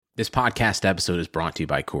This podcast episode is brought to you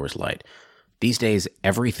by Coors Light. These days,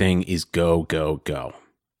 everything is go, go, go.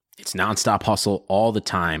 It's nonstop hustle all the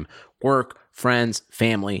time. Work, friends,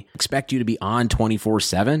 family expect you to be on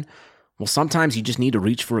 24/7. Well, sometimes you just need to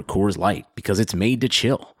reach for a Coors Light because it's made to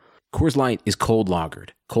chill. Coors Light is cold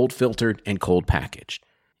lagered, cold filtered, and cold packaged.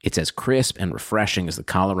 It's as crisp and refreshing as the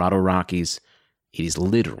Colorado Rockies. It is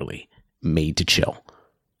literally made to chill.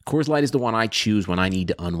 Coors Light is the one I choose when I need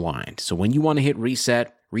to unwind. So when you want to hit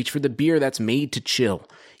reset, reach for the beer that's made to chill.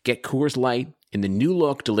 Get Coors Light in the new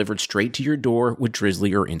look delivered straight to your door with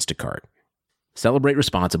Drizzly or Instacart. Celebrate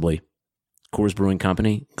responsibly. Coors Brewing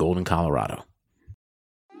Company, Golden, Colorado.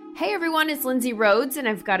 Hey everyone, it's Lindsay Rhodes, and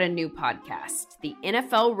I've got a new podcast, The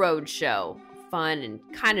NFL Roadshow. Fun and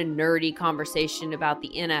kind of nerdy conversation about the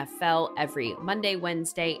NFL every Monday,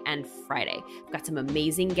 Wednesday, and Friday. I've got some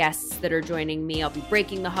amazing guests that are joining me. I'll be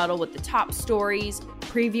breaking the huddle with the top stories,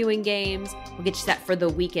 previewing games. We'll get you set for the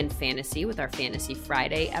weekend fantasy with our Fantasy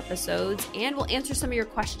Friday episodes, and we'll answer some of your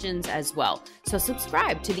questions as well. So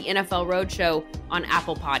subscribe to the NFL Roadshow on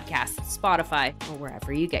Apple Podcasts, Spotify, or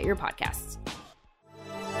wherever you get your podcasts.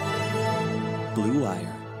 Blue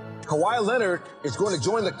Wire. Kawhi Leonard is going to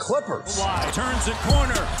join the Clippers. Kawhi turns the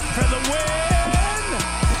corner for the win.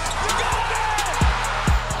 You got it!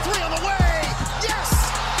 3 on the way. Yes!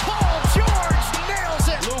 Paul George nails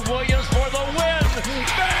it. Lou Williams for the win.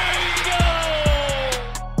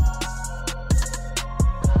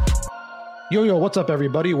 Bingo! Yo, what's up,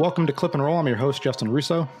 everybody? Welcome to Clip and Roll. I'm your host, Justin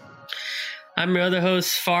Russo. I'm your other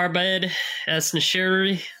host, Farbad S.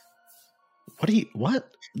 Nashiri. What?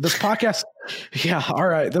 This podcast, yeah, all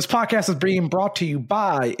right. This podcast is being brought to you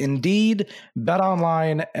by Indeed,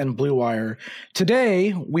 BetOnline, and Blue Wire.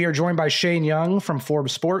 Today, we are joined by Shane Young from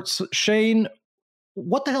Forbes Sports. Shane,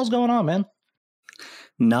 what the hell's going on, man?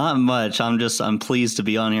 Not much. I'm pleased to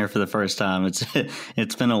be on here for the first time. It's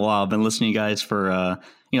been a while. I've been listening to you guys for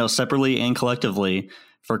separately and collectively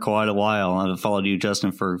for quite a while. I've followed you,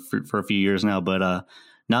 Justin, for a few years now, but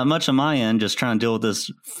not much on my end, just trying to deal with this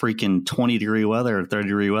freaking 20-degree weather or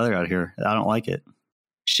 30-degree weather out here. I don't like it.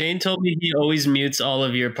 Shane told me he always mutes all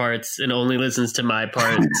of your parts and only listens to my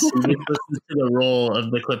parts. He listens to the roll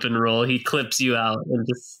of the clip and roll. He clips you out and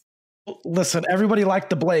just... Listen, everybody liked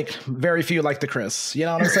the Blake. Very few like the Chris. You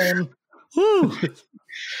know what I'm saying? Woo!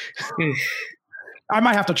 I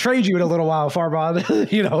might have to trade you in a little while, Farbad.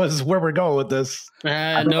 Is where we're going with this.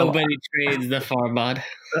 Nobody trades the Farbad.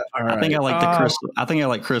 Right. I think I like the Chris. I think I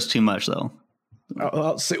like Chris too much, though.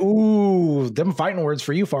 Ooh, them fighting words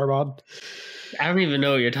for you, Farbad. I don't even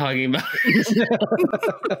know what you're talking about.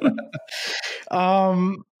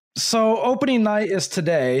 So opening night is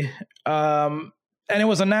today, and it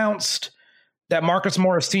was announced that Marcus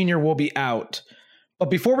Morris Sr. will be out. But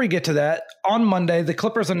before we get to that, on Monday, the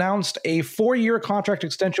Clippers announced a 4-year contract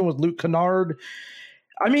extension with Luke Kennard.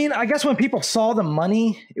 I mean, I guess when people saw the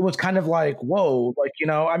money, it was kind of like, whoa,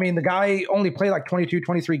 the guy only played like 22,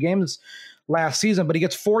 23 games last season, but he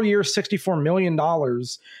gets 4 years, $64 million.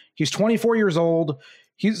 He's 24 years old.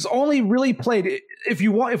 He's only really played, if we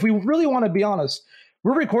really want to be honest,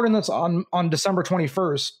 we're recording this on December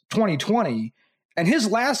 21st, 2020, and his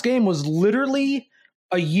last game was literally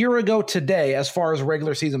a year ago today as far as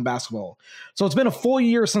regular season basketball. So it's been a full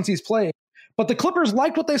year since he's played. But the Clippers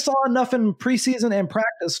liked what they saw enough in preseason and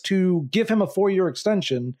practice to give him a 4-year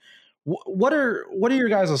extension. What are your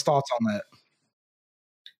guys' thoughts on that?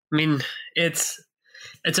 I mean, it's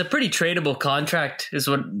a pretty tradable contract, is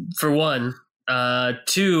what, for one.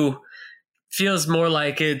 Two, feels more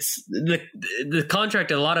like it's the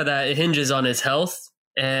contract. A lot of that hinges on his health,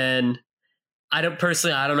 and I don't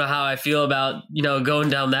know how I feel about going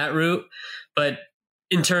down that route, but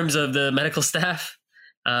in terms of the medical staff.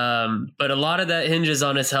 But a lot of that hinges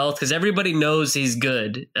on his health because everybody knows he's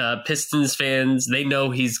good. Pistons fans, they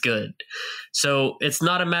know he's good. So it's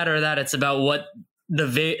not a matter of that. It's about what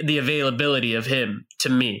the availability of him to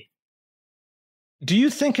me. Do you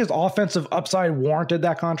think his offensive upside warranted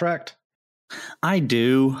that contract? I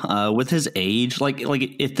do. With his age, like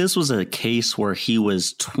if this was a case where he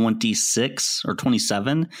was 26 or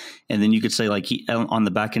 27, and then you could say like he on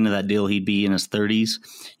the back end of that deal he'd be in his 30s,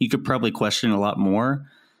 you could probably question a lot more.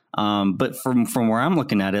 But from where I'm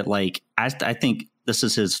looking at it, like I think this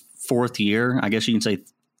is his 4th year. I guess you can say,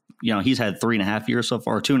 he's had 3.5 years so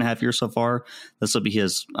far, 2.5 years so far. This will be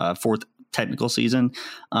his 4th technical season.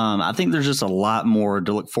 I think there's just a lot more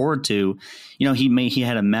to look forward to. He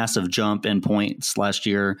had a massive jump in points last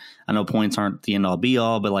year. I know points aren't the end all be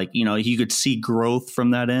all, but you could see growth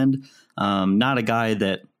from that end. Not a guy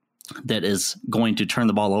that is going to turn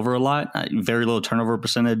the ball over a lot. Very low turnover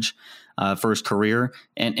percentage for his career.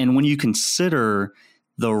 And when you consider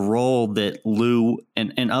the role that Lou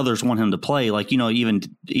and others want him to play. Like, even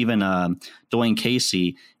Dwayne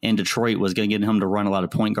Casey in Detroit was going to get him to run a lot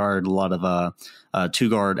of point guard, a lot of two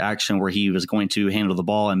guard action where he was going to handle the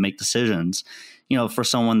ball and make decisions. For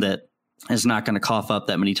someone that is not going to cough up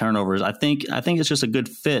that many turnovers, I think it's just a good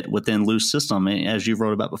fit within Lou's system, as you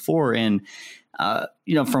wrote about before. And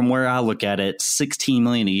from where I look at it, $16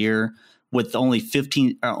 million a year, with only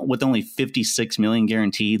 56 million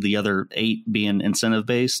guaranteed, the other 8 being incentive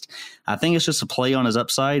based. I think it's just a play on his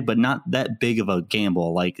upside, but not that big of a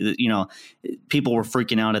gamble. Like, people were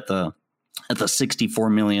freaking out at the 64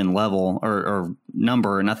 million level or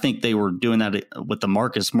number, and I think they were doing that with the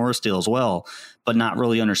Marcus Morris deal as well, but not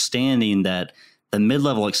really understanding that the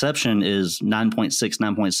mid-level exception is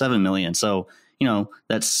 9.7 million. So,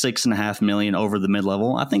 that's $6.5 million over the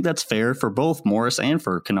mid-level. I think that's fair for both Morris and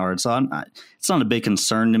for Kennard. So it's not a big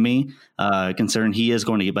concern to me, considering he is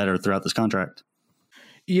going to get better throughout this contract.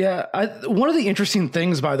 Yeah. One of the interesting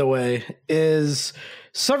things, by the way, is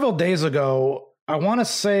several days ago, I want to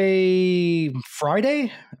say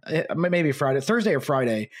Friday, maybe Friday, Thursday or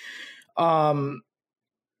Friday,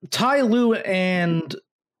 Ty Lue and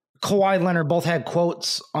Kawhi Leonard both had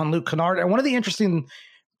quotes on Luke Kennard. And one of the interesting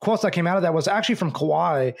quotes that came out of that was actually from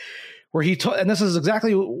Kawhi, where he told, and this is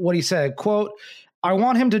exactly what he said, quote, "I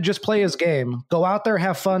want him to just play his game, go out there,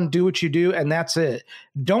 have fun, do what you do, and that's it.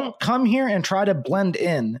 Don't come here and try to blend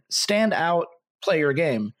in, stand out, play your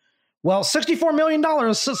game." Well, $64 million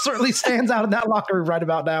certainly stands out in that locker room right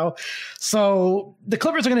about now. So the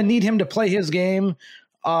Clippers are going to need him to play his game.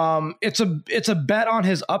 It's a bet on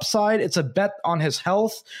his upside. It's a bet on his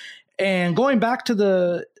health. And going back to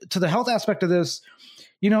the health aspect of this,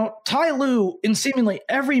 Ty Lue, in seemingly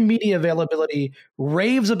every media availability,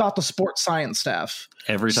 raves about the sports science staff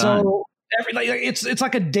every time. So it's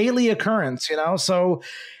like a daily occurrence, So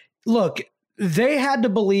look, they had to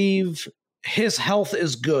believe his health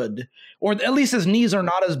is good, or at least his knees are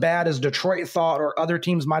not as bad as Detroit thought or other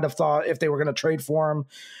teams might have thought if they were going to trade for him.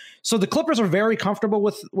 So the Clippers are very comfortable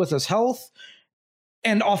with his health,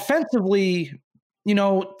 and offensively,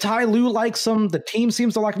 Ty Lue likes him. The team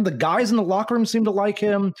seems to like him. The guys in the locker room seem to like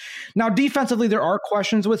him. Now, defensively, there are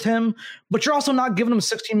questions with him, but you're also not giving him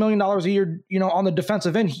 $16 million a year, on the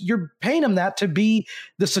defensive end. You're paying him that to be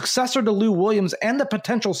the successor to Lou Williams and the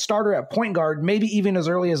potential starter at point guard, maybe even as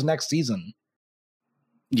early as next season.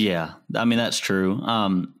 Yeah, I mean, that's true.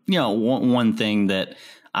 One thing that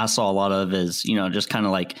I saw a lot of is, just kind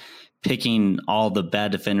of like picking all the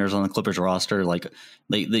bad defenders on the Clippers roster. Like,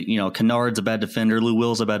 Kennard's a bad defender. Lou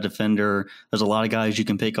Will's a bad defender. There's a lot of guys you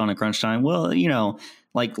can pick on at crunch time. Well,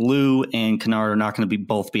 like Lou and Kennard are not going to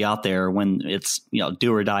both be out there when it's,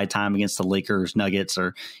 do or die time against the Lakers, Nuggets,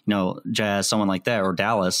 or, Jazz, someone like that, or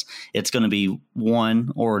Dallas. It's going to be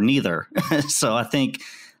one or neither. So I think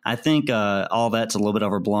all that's a little bit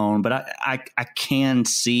overblown, but I can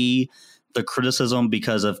see the criticism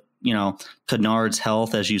because of, Kennard's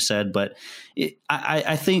health, as you said. But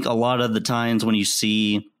I think a lot of the times when you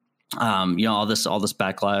see, all this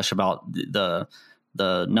backlash about the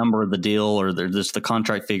number of the deal or the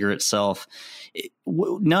contract figure itself,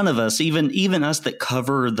 none of us, even us that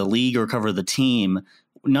cover the league or cover the team,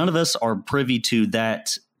 none of us are privy to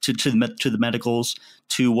that, to the medicals,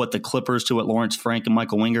 to what the Clippers, to what Lawrence Frank and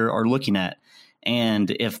Michael Winger are looking at.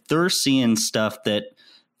 And if they're seeing stuff that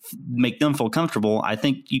make them feel comfortable, I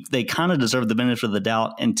think they kind of deserve the benefit of the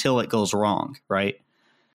doubt until it goes wrong, right?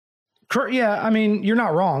 Yeah, I mean, you're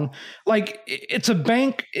not wrong. Like, it's a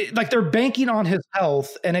bank, like they're banking on his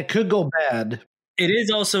health, and it could go bad. It is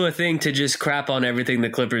also a thing to just crap on everything the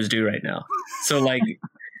Clippers do right now. So, like,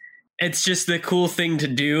 it's just the cool thing to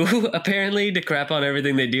do, apparently, to crap on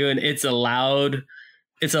everything they do, and it's a loud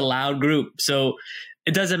group. So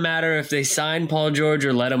it doesn't matter if they sign Paul George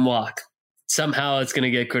or let him walk. Somehow it's going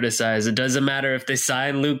to get criticized. It doesn't matter if they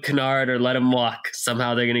sign Luke Kennard or let him walk.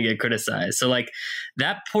 Somehow they're going to get criticized. So, like,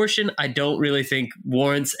 that portion, I don't really think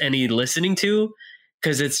warrants any listening to,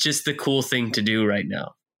 because it's just the cool thing to do right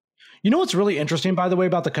now. You know what's really interesting, by the way,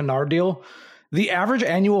 about the Kennard deal? The average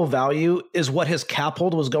annual value is what his cap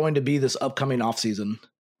hold was going to be this upcoming offseason.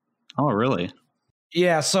 Oh, really?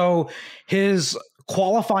 Yeah, so his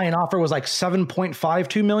qualifying offer was like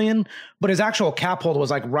 $7.52 million, but his actual cap hold was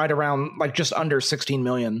like right around, like just under $16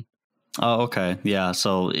 million. Oh, okay. Yeah.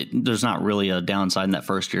 So there's not really a downside in that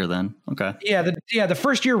first year then. Okay. Yeah. The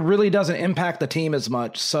first year really doesn't impact the team as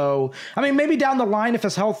much. So, I mean, maybe down the line, if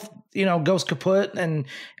his health, goes kaput and,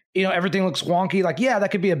 everything looks wonky, like, yeah,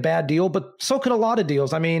 that could be a bad deal, but so could a lot of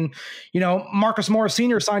deals. I mean, Marcus Morris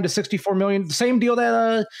Sr. signed a $64 million, the same deal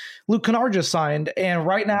that Luke Kennard just signed. And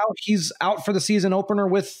right now he's out for the season opener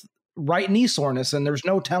with right knee soreness, and there's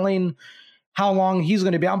no telling how long he's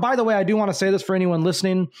going to be out. And by the way, I do want to say this for anyone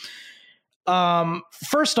listening.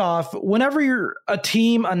 First off, whenever a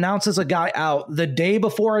team announces a guy out the day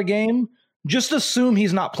before a game, just assume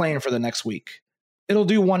he's not playing for the next week. It'll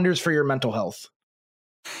do wonders for your mental health.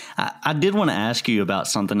 I did want to ask you about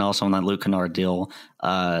something else on that Luke Kennard deal,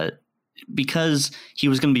 because he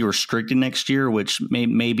was going to be restricted next year, which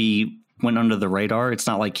maybe went under the radar. It's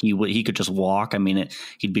not like he could just walk. I mean,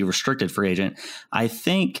 he'd be restricted free agent. I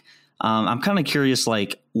think I'm kind of curious,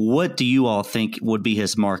 like, what do you all think would be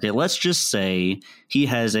his market? Let's just say he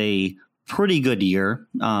has a pretty good year,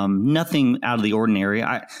 nothing out of the ordinary.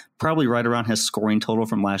 Probably right around his scoring total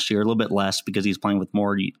from last year, a little bit less because he's playing with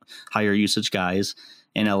more higher usage guys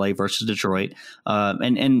in LA versus Detroit.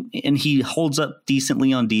 And he holds up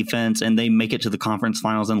decently on defense, and they make it to the conference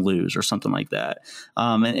finals and lose or something like that.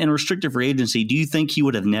 And in restricted free agency, do you think he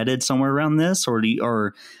would have netted somewhere around this, or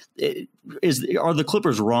are the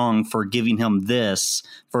Clippers wrong for giving him this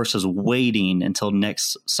versus waiting until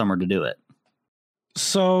next summer to do it?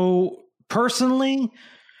 So personally,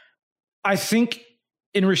 I think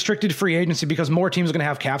in restricted free agency, because more teams are going to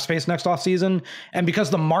have cap space next offseason, and because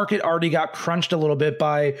the market already got crunched a little bit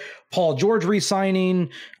by Paul George re-signing,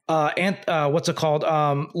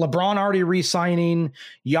 LeBron already re-signing,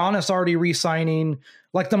 Giannis already re-signing.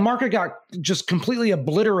 Like, the market got just completely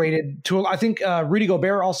obliterated I think Rudy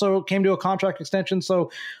Gobert also came to a contract extension.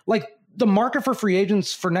 So, like, the market for free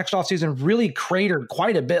agents for next offseason really cratered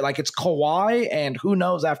quite a bit. Like, it's Kawhi, and who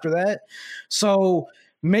knows after that. So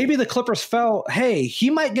maybe the Clippers felt, hey, he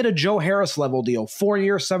might get a Joe Harris level deal, 4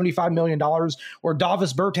 years, $75 million, or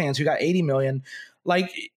Davis Bertans, who got $80 million.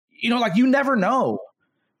 Like, you never know.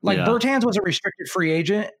 Like, yeah. Bertans was a restricted free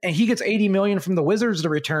agent, and he gets $80 million from the Wizards to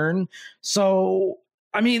return. So,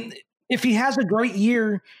 I mean, if he has a great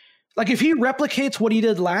year, like if he replicates what he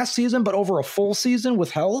did last season, but over a full season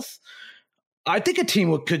with health, I think a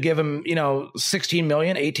team could give him, $16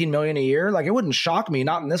 million, $18 million a year. Like, it wouldn't shock me,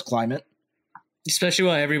 not in this climate. Especially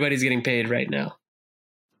while everybody's getting paid right now.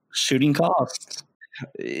 Shooting costs.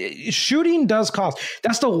 Shooting does cost.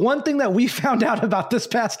 That's the one thing that we found out about this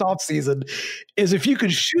past offseason is if you can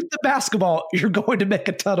shoot the basketball, you're going to make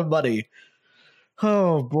a ton of money.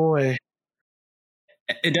 Oh, boy.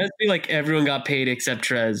 It does feel like everyone got paid except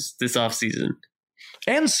Trez this offseason.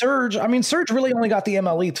 And Serge. I mean, Serge really only got the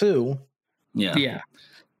MLE too. Yeah. Yeah.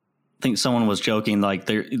 I think someone was joking, like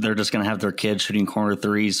they're just going to have their kids shooting corner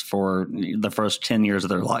threes for the first 10 years of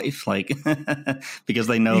their life, like because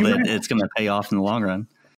they know that it's going to pay off in the long run.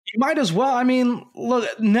 You might as well. I mean, look,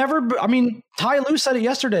 Ty Lue said it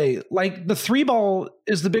yesterday. Like, the three ball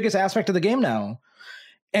is the biggest aspect of the game now.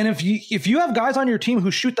 And if you have guys on your team who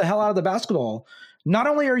shoot the hell out of the basketball, not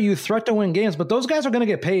only are you a threat to win games, but those guys are going to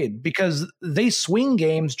get paid because they swing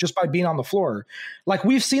games just by being on the floor. Like,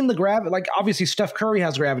 we've seen the gravity. Like, obviously Steph Curry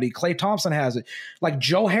has gravity. Klay Thompson has it. Like,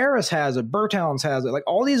 Joe Harris has it. Bertans has it. Like,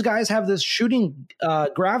 all these guys have this shooting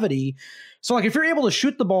gravity. So, like, if you're able to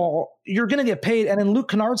shoot the ball, you're going to get paid. And in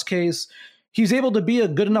Luke Kennard's case, he's able to be a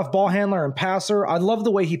good enough ball handler and passer. I love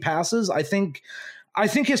the way he passes. I think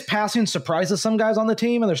his passing surprises some guys on the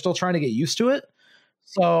team, and they're still trying to get used to it.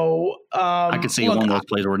 So I could see one of those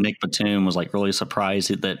plays where Nick Batum was like really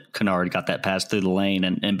surprised that Kennard got that pass through the lane,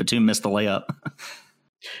 and Batum missed the layup.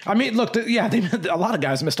 I mean, look, a lot of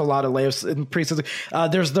guys missed a lot of layups in preseason.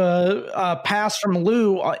 There's the pass from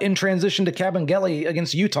Lue in transition to Kabengele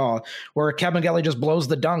against Utah, where Kabengele just blows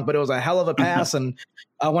the dunk, but it was a hell of a pass. And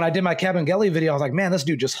when I did my Kabengele video, I was like, man, this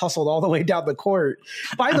dude just hustled all the way down the court.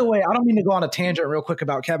 By the way, I don't mean to go on a tangent real quick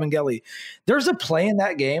about Kabengele. There's a play in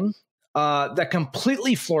that game that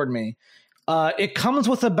completely floored me. It comes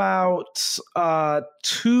with about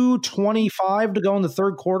 2:25 to go in the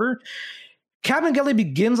third quarter. Kabengele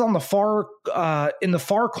begins on the in the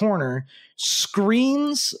far corner,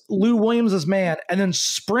 screens Lou Williams' man, and then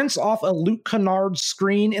sprints off a Luke Kennard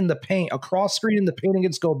screen in the paint, a cross screen in the paint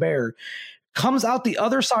against Gobert. Comes out the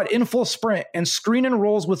other side in full sprint and screen and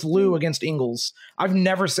rolls with Lou against Ingles. I've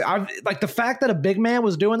never seen. The fact that a big man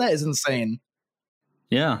was doing that is insane.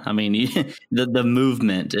 Yeah, I mean, the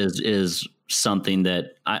movement is something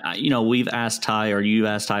that we've asked Ty, or you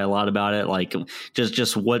asked Ty a lot about it. Like,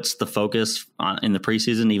 just what's the focus in the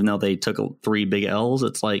preseason? Even though they took 3 big L's,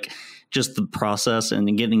 it's like just the process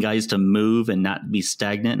and getting guys to move and not be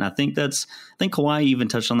stagnant. And I think Kawhi even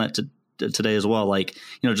touched on that today as well. Like,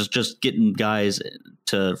 just getting guys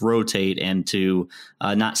to rotate and to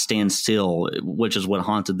not stand still, which is what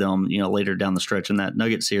haunted them, later down the stretch in that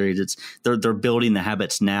Nugget series. It's they're building the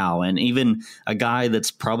habits now. And even a guy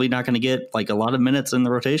that's probably not going to get like a lot of minutes in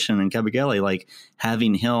the rotation in Kabengele, like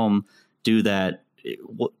having him do that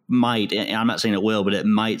might, and I'm not saying it will, but it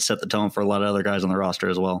might set the tone for a lot of other guys on the roster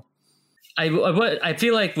as well. I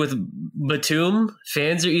feel like with Batum,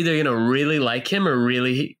 fans are either going to really like him or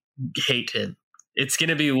really hate him. It's going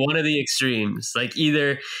to be one of the extremes. Like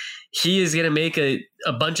either he is going to make a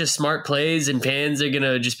bunch of smart plays and fans are going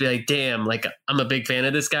to just be like, damn, like I'm a big fan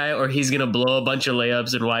of this guy, or he's going to blow a bunch of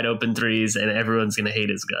layups and wide open threes and everyone's going to hate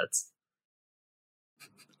his guts.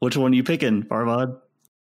 Which one are you picking, Farvad?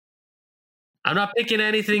 I'm not picking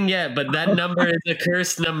anything yet, but that number is a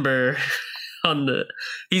cursed number.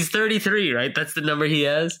 He's 33, right? That's the number he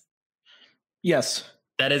has? Yes.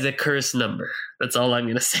 That is a cursed number. That's all I'm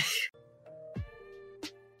going to say.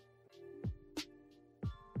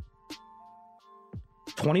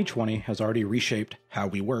 "2020 has already reshaped how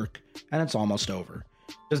we work, and it's almost over.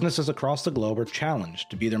 Businesses across the globe are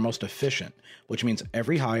challenged to be their most efficient, which means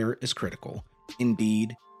every hire is critical.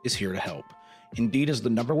 Indeed is here to help. Indeed is the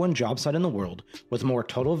 #1 job site in the world with more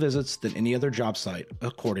total visits than any other job site,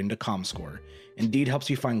 according to Comscore. Indeed helps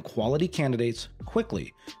you find quality candidates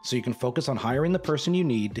quickly so you can focus on hiring the person you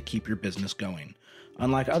need to keep your business going.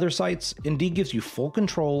 Unlike other sites, Indeed gives you full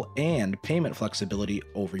control and payment flexibility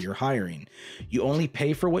over your hiring. You only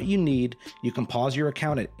pay for what you need, you can pause your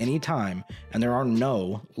account at any time, and there are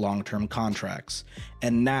no long-term contracts.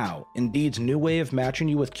 And now, Indeed's new way of matching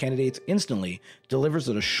you with candidates instantly delivers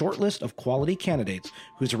a short list of quality candidates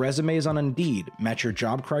whose resumes on Indeed match your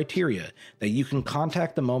job criteria that you can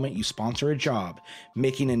contact the moment you sponsor a job,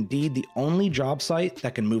 making Indeed the only job site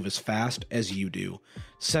that can move as fast as you do.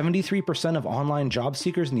 73% of online job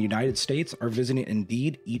seekers in the United States are visiting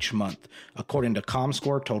Indeed each month, according to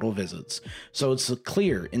Comscore total visits. So it's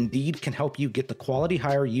clear Indeed can help you get the quality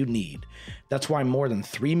hire you need. That's why more than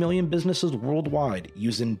 3 million businesses worldwide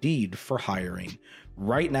use Indeed for hiring.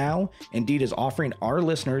 Right now, Indeed is offering our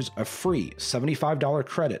listeners a free $75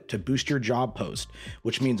 credit to boost your job post,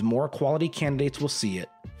 which means more quality candidates will see it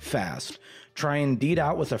fast. Try Indeed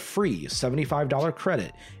out with a free $75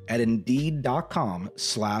 credit at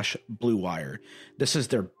Indeed.com/Blue Wire. This is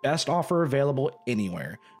their best offer available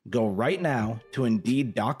anywhere. Go right now to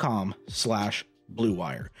Indeed.com/Blue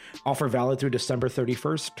Wire. Offer valid through December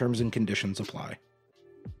 31st. Terms and conditions apply.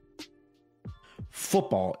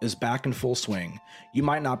 Football is back in full swing. You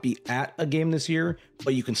might not be at a game this year,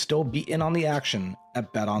 but you can still be in on the action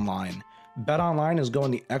at BetOnline. BetOnline is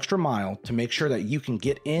going the extra mile to make sure that you can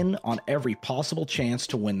get in on every possible chance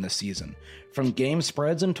to win this season. From game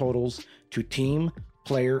spreads and totals to team,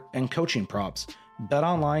 player, and coaching props,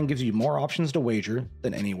 BetOnline gives you more options to wager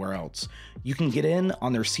than anywhere else. You can get in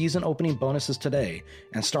on their season opening bonuses today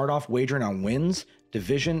and start off wagering on wins,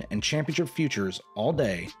 division, and championship futures all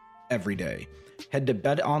day, every day. Head to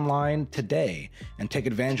BetOnline today and take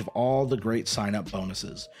advantage of all the great sign-up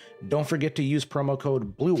bonuses. Don't forget to use promo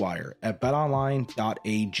code BlueWire at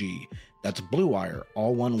betonline.ag. That's BlueWire,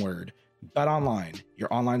 all one word. BetOnline,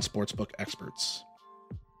 your online sportsbook experts.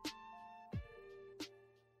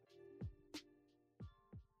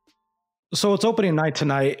 So it's opening night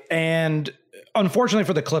tonight, and unfortunately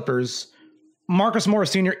for the Clippers, Marcus Morris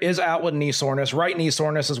Sr. is out with knee soreness. Right knee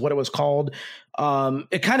soreness is what it was called.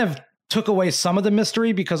 It kind of took away some of the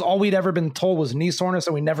mystery because all we'd ever been told was knee soreness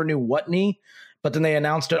and we never knew what knee, but then they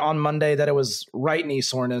announced it on Monday that it was right knee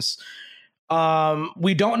soreness.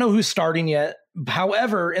 We don't know who's starting yet.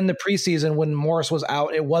 However, in the preseason when Morris was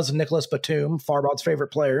out, it was Nicholas Batum, Farbod's favorite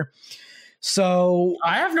player. So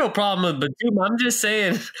I have no problem with Batum.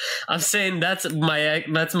 I'm saying that's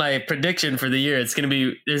my prediction for the year. There's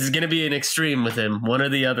going to be an extreme with him, one or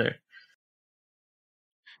the other.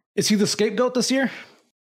 Is he the scapegoat this year?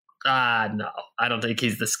 No, I don't think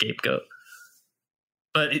he's the scapegoat.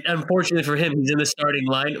 But unfortunately for him, he's in the starting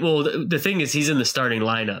line. Well, the thing is, he's in the starting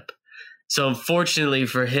lineup. So unfortunately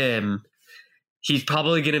for him, he's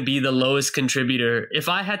probably going to be the lowest contributor. If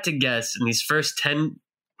I had to guess, in these first 10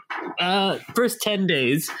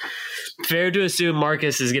 days, fair to assume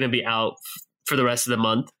Marcus is going to be out for the rest of the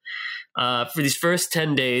month. For these first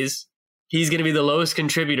 10 days, he's going to be the lowest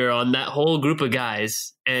contributor on that whole group of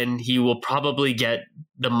guys, and he will probably get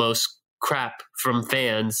the most crap from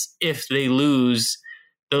fans if they lose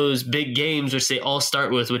those big games, which they all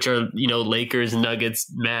start with, which are, Lakers, Nuggets,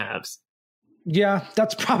 Mavs. Yeah,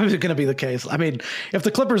 that's probably going to be the case. I mean, if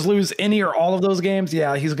the Clippers lose any or all of those games,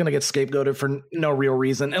 yeah, he's going to get scapegoated for no real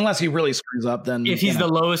reason, unless he really screws up. Then if he's the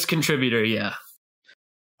lowest contributor, yeah.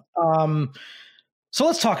 So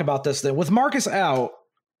let's talk about this then. With Marcus out,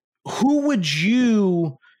 who would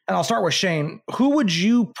you, and I'll start with Shane, who would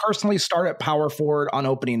you personally start at power forward on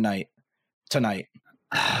opening night tonight?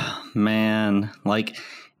 Man,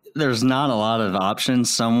 there's not a lot of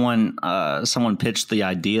options. Someone pitched the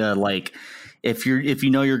idea, if you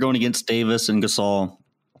know you're going against Davis and Gasol,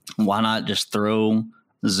 why not just throw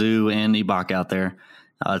Zoo and Ibaka out there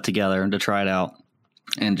together to try it out?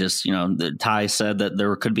 And just, Ty said that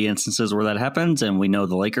there could be instances where that happens, and we know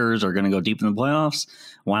the Lakers are going to go deep in the playoffs.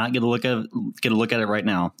 Why not get a look at it right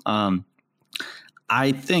now?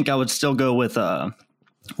 I think I would still go with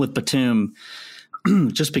Batum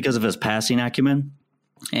just because of his passing acumen.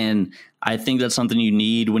 And I think that's something you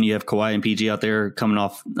need when you have Kawhi and PG out there coming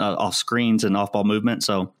off screens and off ball movement.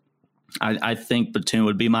 So I think Batum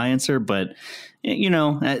would be my answer. But,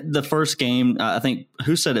 the first game, I think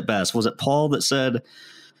who said it best? Was it Paul that said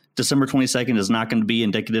December 22nd is not going to be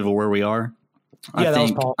indicative of where we are? Yeah, that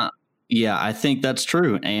was Paul. I think that's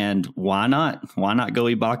true. And why not? Why not go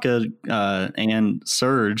Ibaka and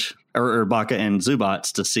Serge or Ibaka and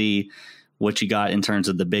Zubats to see what you got in terms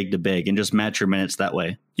of the big to big and just match your minutes that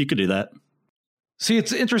way? You could do that. See,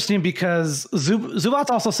 it's interesting because Zubats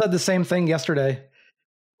also said the same thing yesterday,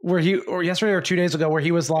 yesterday or 2 days ago, where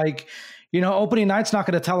he was like, opening night's not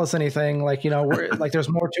going to tell us anything. Like, like there's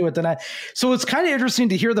more to it than that. So it's kind of interesting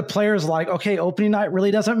to hear the players like, okay, opening night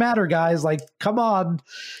really doesn't matter, guys. Like, come on.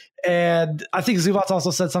 And I think Zubats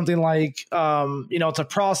also said something like, it's a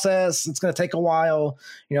process. It's going to take a while.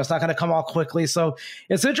 It's not going to come all quickly. So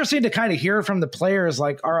it's interesting to kind of hear from the players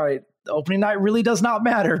like, all right, the opening night really does not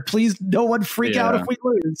matter. Please, no one freak out if we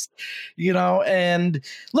lose, and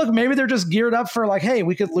look, maybe they're just geared up for like, hey,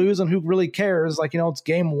 we could lose and who really cares? Like, it's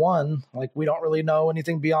game one. Like, we don't really know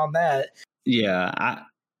anything beyond that. Yeah.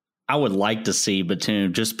 I would like to see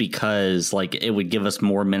Batum just because like it would give us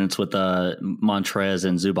more minutes with Montrez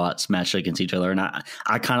and Zubats matched against each other. And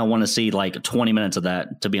I kind of want to see like 20 minutes of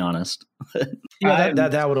that, to be honest. Yeah,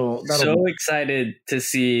 that'll so excited to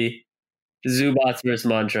see Zubats versus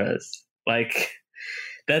Montrez. Like,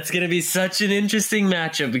 that's going to be such an interesting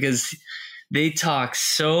matchup because they talk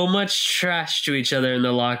so much trash to each other in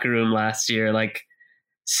the locker room last year. Like,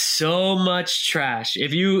 so much trash.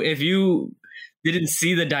 If you didn't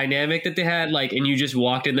see the dynamic that they had, like, and you just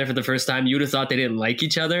walked in there for the first time, you would have thought they didn't like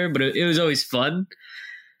each other, but it was always fun.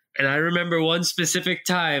 And I remember one specific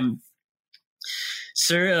time,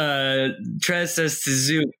 Trez says to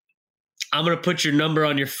Zoo, I'm going to put your number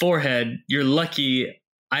on your forehead. You're lucky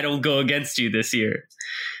I don't go against you this year.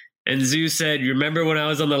 And Zoo said, you remember when I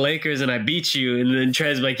was on the Lakers and I beat you? And then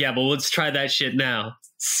Trez like, yeah, but let's try that shit now.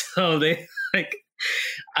 So they like,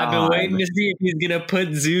 I've been waiting to see if he's going to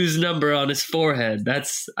put Zoo's number on his forehead.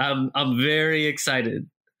 I'm very excited.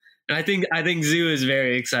 And I think Zoo is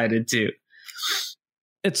very excited too.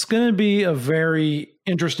 It's going to be a very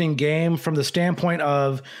interesting game from the standpoint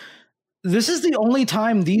of this is the only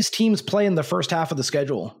time these teams play in the first half of the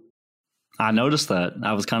schedule. I noticed that.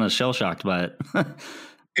 I was kind of shell-shocked by it.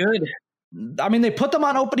 Good. I mean, they put them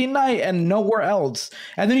on opening night and nowhere else.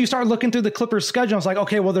 And then you start looking through the Clippers schedule. It's like,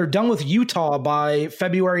 okay, well, they're done with Utah by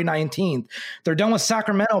February 19th. They're done with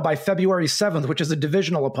Sacramento by February 7th, which is a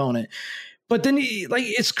divisional opponent. But then like,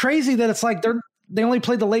 it's crazy that it's like they only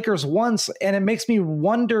played the Lakers once. And it makes me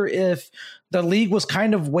wonder if the league was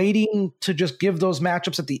kind of waiting to just give those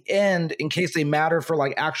matchups at the end in case they matter for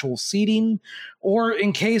like actual seeding or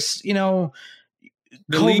in case, The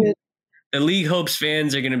league hopes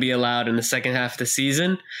fans are going to be allowed in the second half of the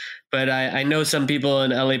season, but I know some people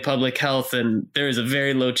in LA Public Health, and there is a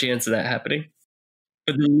very low chance of that happening.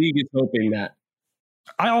 But the league is hoping that.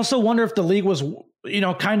 I also wonder if the league was,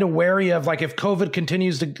 kind of wary of like if COVID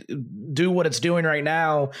continues to do what it's doing right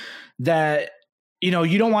now, that, you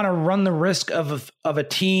don't want to run the risk of a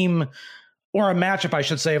team or a matchup, I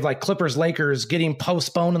should say, of like Clippers Lakers getting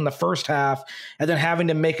postponed in the first half and then having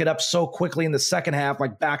to make it up so quickly in the second half,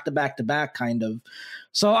 like back to back to back kind of.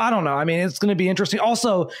 So I don't know. I mean, it's going to be interesting.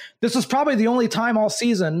 Also, this is probably the only time all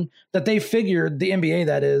season that they figured, the NBA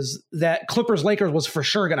that is, that Clippers Lakers was for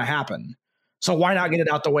sure going to happen. So why not get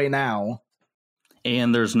it out the way now?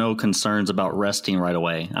 And there's no concerns about resting right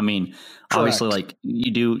away. I mean, obviously, like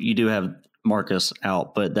you do have Marcus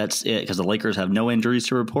out, but that's it because the Lakers have no injuries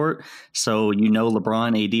to report. So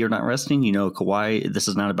LeBron, AD are not resting. Kawhi, this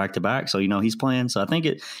is not a back-to-back, so he's playing. So I think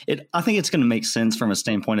it's going to make sense from a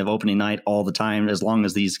standpoint of opening night all the time. As long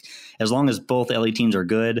as both LA teams are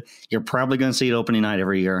good, you're probably going to see it opening night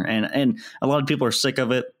every year. And a lot of people are sick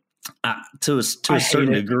of it. To a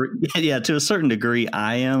certain degree, to a certain degree,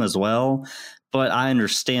 I am as well. But I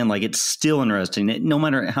understand, like, it's still interesting. No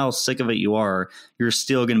matter how sick of it you are, you're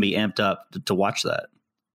still going to be amped up to watch that.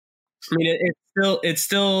 I mean, it's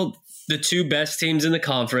still the two best teams in the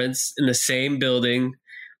conference in the same building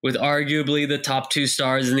with arguably the top two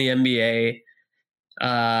stars in the NBA.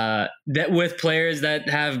 That with players that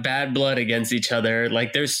have bad blood against each other.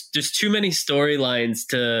 Like, there's just too many storylines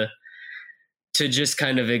to to just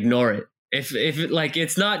kind of ignore it. If like,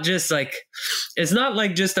 it's not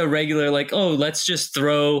like just a regular, like, oh, let's just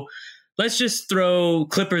throw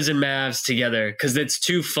Clippers and Mavs together because it's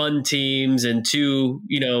two fun teams and two,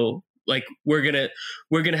 like we're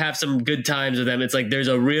gonna have some good times with them. It's like there's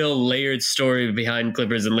a real layered story behind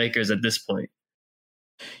Clippers and Lakers at this point.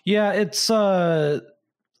 Yeah, it's look,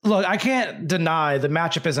 I can't deny the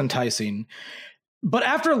matchup is enticing. But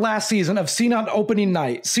after last season of seeing it on opening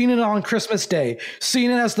night, seeing it on Christmas Day,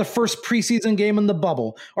 seeing it as the first preseason game in the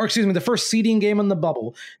bubble, or excuse me, the first seeding game in the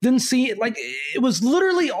bubble, then see it, like, it was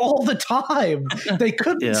literally all the time. They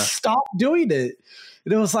couldn't stop doing it.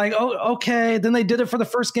 And it was like, oh, okay. Then they did it for the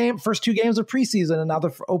first two games of preseason, and now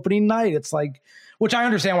the opening night. It's like, which I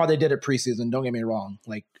understand why they did it preseason. Don't get me wrong.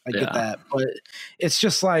 Like, I get that. But it's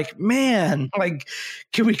just like, man, like,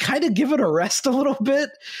 can we kind of give it a rest a little bit?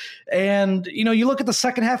 And, you look at the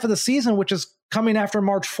second half of the season, which is coming after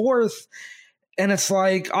March 4th, and it's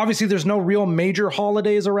like, obviously there's no real major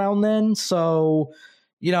holidays around then. So,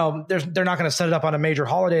 they're not going to set it up on a major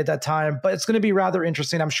holiday at that time, but it's going to be rather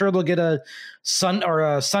interesting. I'm sure they'll get a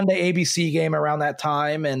Sunday ABC game around that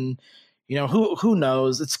time. And, who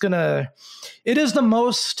knows? It is the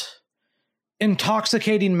most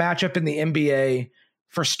intoxicating matchup in the NBA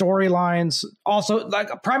for storylines. Also, like,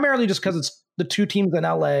 primarily just because it's the two teams in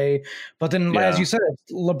LA, but then as you said,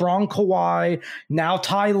 it's LeBron, Kawhi, now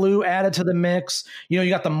Ty Lue added to the mix. You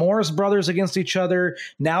got the Morris brothers against each other.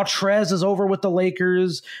 Now Trez is over with the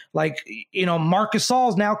Lakers. Like, Marc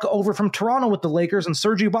Gasol's now over from Toronto with the Lakers, and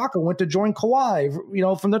Serge Ibaka went to join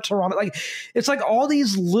Kawhi, from the Toronto. Like, it's like all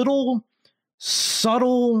these little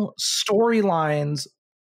subtle storylines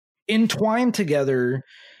entwined together.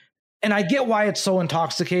 And I get why it's so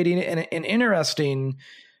intoxicating and interesting.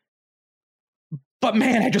 But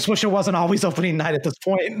man, I just wish it wasn't always opening night at this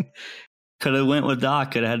point. Could have went with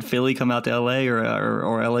Doc. Could have had Philly come out to LA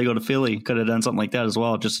or LA go to Philly. Could have done something like that as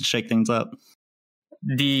well, just to shake things up.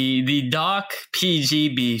 The Doc PG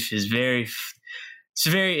beef is very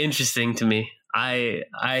interesting to me. I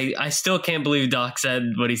still can't believe Doc said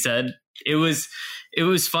what he said. It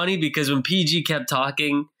was funny because when PG kept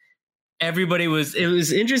talking, it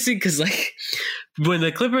was interesting because, like, when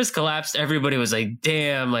the Clippers collapsed, everybody was like,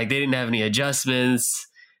 damn, like, they didn't have any adjustments.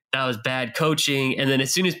 That was bad coaching. And then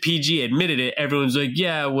as soon as PG admitted it, everyone's like,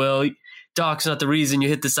 yeah, well, Doc's not the reason you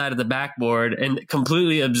hit the side of the backboard, and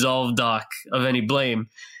completely absolved Doc of any blame.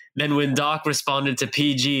 Then when Doc responded to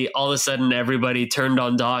PG, all of a sudden everybody turned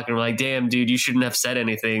on Doc and were like, damn, dude, you shouldn't have said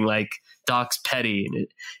anything. Like, Doc's petty. And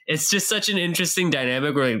it's just such an interesting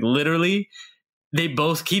dynamic where, like, literally they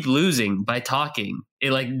both keep losing by talking.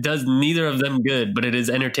 It, like, does neither of them good, but it is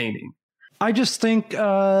entertaining. I just think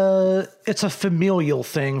it's a familial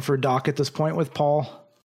thing for Doc at this point with Paul.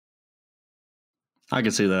 I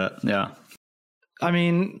can see that. Yeah. I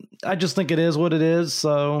mean, I just think it is what it is.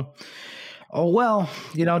 So,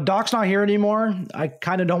 Doc's not here anymore. I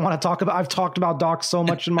kind of don't want to talk about, I've talked about Doc so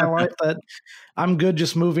much in my life that I'm good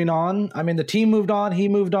just moving on. I mean, the team moved on, he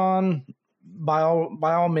moved on by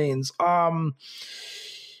all means. All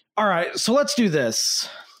right, so let's do this.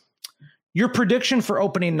 Your prediction for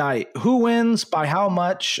opening night. Who wins, by how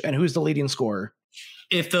much, and who's the leading scorer?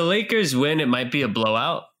 If the Lakers win, it might be a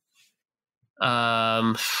blowout.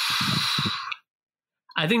 I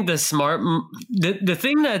think the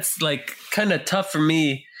thing that's, like, kind of tough for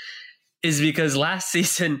me is because last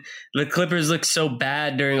season the Clippers looked so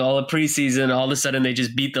bad during all the preseason. All of a sudden they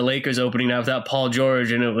just beat the Lakers opening night without Paul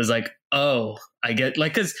George, and it was like, oh, I get,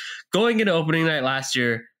 like, because going into opening night last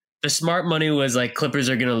year, the smart money was like Clippers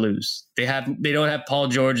are going to lose. They don't have Paul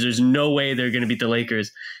George. There's no way they're going to beat the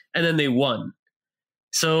Lakers, and then they won.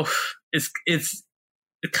 So it's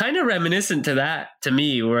kind of reminiscent to that to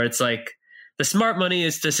me, where it's like the smart money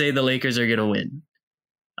is to say the Lakers are going to win.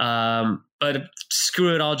 But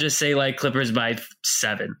screw it, I'll just say, like, Clippers by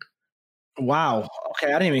 7. Wow. Okay,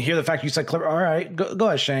 I didn't even hear the fact you said Clippers. All right, go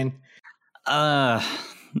ahead, Shane.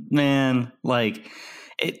 Man, like,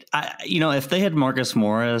 if they had Marcus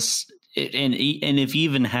Morris, and if he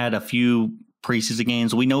even had a few preseason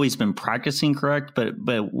games, we know he's been practicing, correct? But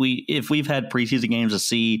if we've had preseason games to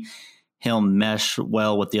see him mesh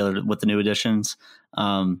well with the new additions,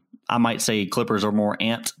 I might say Clippers are more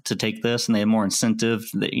amped to take this, and they have more incentive.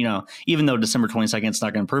 Even though December 22nd is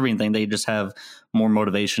not going to prove anything, they just have more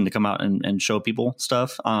motivation to come out and show people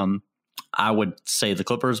stuff. I would say the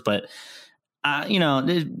Clippers, but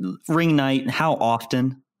ring night. How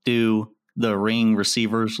often do the ring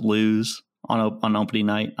receivers lose on opening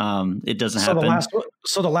night? It doesn't happen.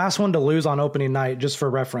 The last one to lose on opening night, just for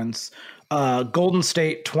reference, Golden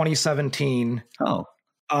State 2017. Oh.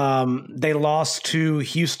 They lost to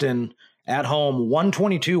Houston at home,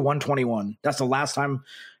 122-121. That's the last time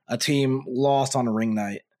a team lost on a ring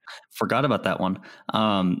night. Forgot about that one.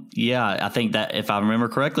 Yeah, I think that if I remember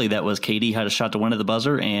correctly, that was KD had a shot to win at the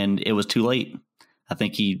buzzer, and it was too late. I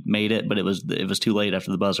think he made it, but it was too late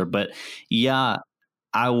after the buzzer. But yeah,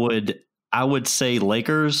 I would say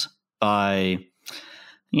Lakers by,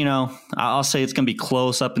 I'll say it's going to be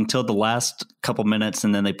close up until the last couple minutes,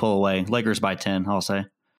 and then they pull away. Lakers by 10, I'll say.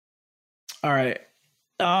 All right.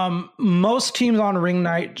 Most teams on ring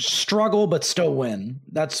night struggle but still win.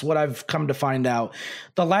 That's what I've come to find out.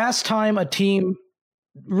 The last time a team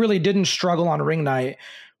really didn't struggle on ring night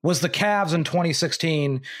was the Cavs in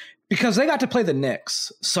 2016 because they got to play the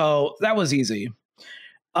Knicks. So that was easy.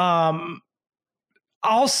 I'll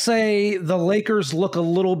say the Lakers look a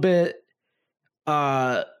little bit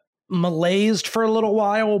malaised for a little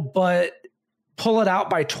while, but pull it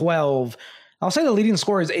out by 12. I'll say the leading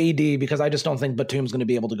scorer is AD because I just don't think Batum's going to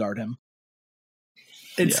be able to guard him.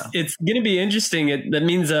 It's going to be interesting. That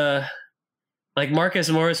means like Marcus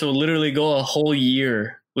Morris will literally go a whole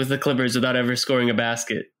year with the Clippers without ever scoring a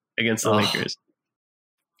basket against the Lakers.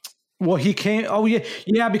 Well, he came. Oh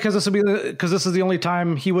yeah, because this is the only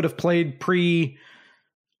time he would have played prior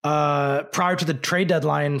to the trade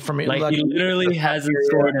deadline. From he literally hasn't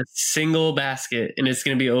scored a single basket, and it's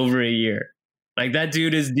going to be over a year. Like that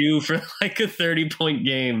dude is due for like a 30-point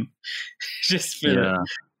game. Just for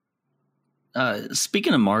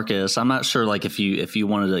speaking of Marcus, I'm not sure like if you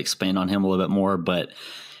wanted to expand on him a little bit more, but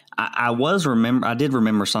I did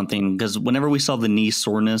remember something because whenever we saw the knee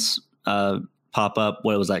soreness pop up,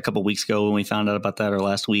 what was that, a couple weeks ago when we found out about that, or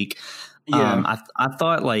last week? I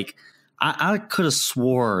thought like I could have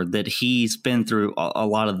swore that he's been through a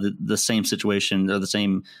lot of the same situation or the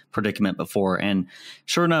same predicament before, and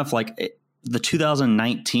sure enough, like the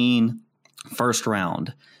 2019 first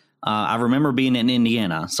round, I remember being in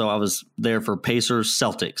Indiana, so I was there for Pacers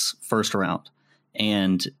Celtics first round,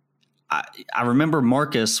 and I remember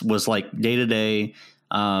Marcus was like day to day.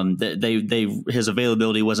 His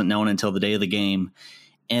availability wasn't known until the day of the game,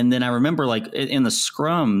 and then I remember like in the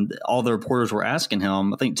scrum, all the reporters were asking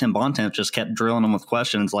him. I think Tim Bontemp just kept drilling him with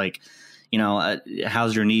questions like,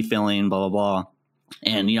 how's your knee feeling, blah blah blah.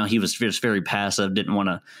 And, he was just very passive, didn't want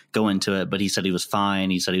to go into it, but he said he was fine.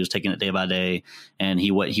 He said he was taking it day by day, and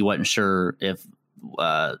he wasn't sure if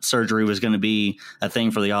surgery was going to be a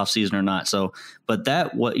thing for the offseason or not. So, but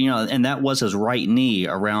that was his right knee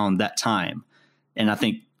around that time. And I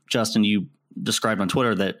think, Justin, you described on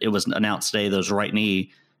Twitter that it was announced today that it was right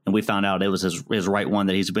knee, and we found out it was his right one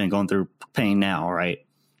that he's been going through pain now, right?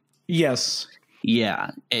 Yes.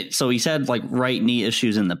 Yeah. So he's had like right knee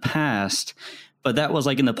issues in the past, but that was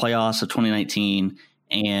like in the playoffs of 2019,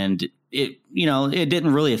 and it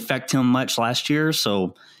didn't really affect him much last year.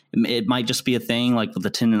 So it might just be a thing like with the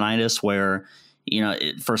tendonitis where,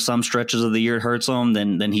 for some stretches of the year it hurts him,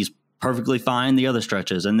 then he's perfectly fine the other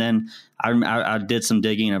stretches. And then I did some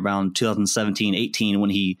digging around 2017-18 when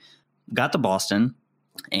he got to Boston,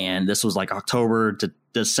 and this was like October to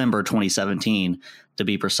December 2017 to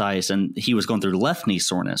be precise, and he was going through left knee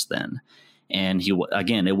soreness then. And he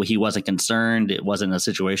wasn't concerned. It wasn't a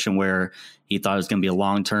situation where he thought it was going to be a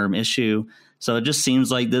long-term issue. So it just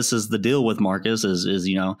seems like this is the deal with Marcus is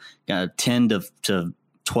 10 to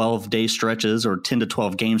 12 day stretches, or 10 to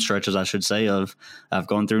 12 game stretches, I should say, of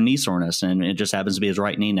going through knee soreness. And it just happens to be his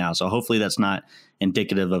right knee now. So hopefully that's not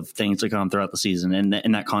indicative of things to come throughout the season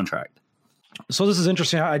in that contract. So this is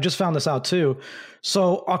interesting. I just found this out too.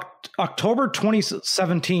 So October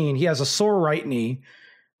 2017, he has a sore right knee.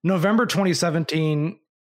 November 2017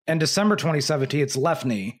 and December 2017, it's left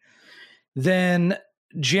knee. Then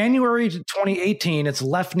January 2018, it's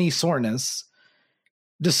left knee soreness.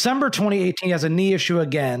 December 2018, he has a knee issue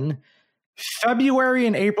again. February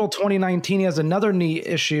and April 2019, he has another knee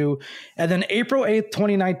issue. And then April 8th,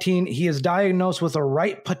 2019, he is diagnosed with a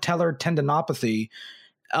right patellar tendinopathy.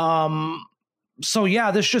 So yeah,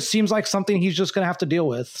 this just seems like something he's just going to have to deal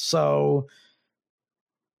with. So,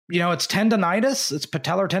 it's tendonitis. It's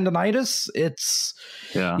patellar tendonitis. It's,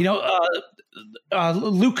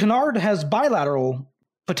 Luke Kennard has bilateral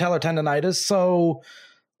patellar tendonitis. So,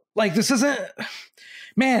 like, this isn't,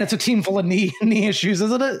 man, it's a team full of knee issues,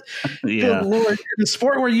 isn't it? Yeah. Good Lord, the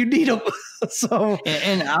sport where you need them. So,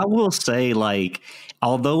 and I will say, like,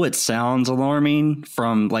 although it sounds alarming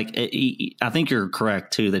from like, I think you're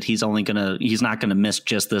correct too, that he's not going to miss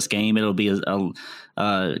just this game. It'll be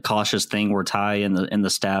a cautious thing where Ty and the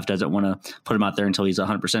staff doesn't want to put him out there until he's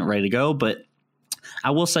 100% ready to go. But I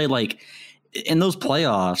will say, like, in those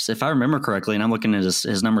playoffs, if I remember correctly, and I'm looking at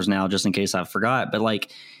his numbers now just in case I forgot, but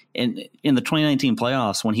like in the 2019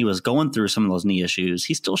 playoffs, when he was going through some of those knee issues,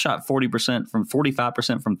 he still shot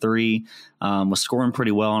 45% from three, was scoring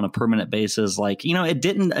pretty well on a permanent basis. Like, it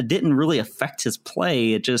didn't really affect his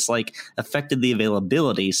play. It just like affected the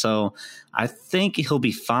availability. So I think he'll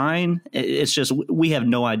be fine. It's just we have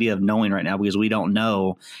no idea of knowing right now because we don't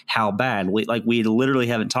know how bad. We literally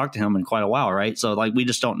haven't talked to him in quite a while, right? So like we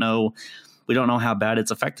just don't know. We don't know how bad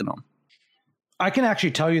it's affecting him. I can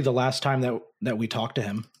actually tell you the last time that we talked to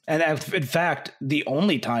him, and in fact, the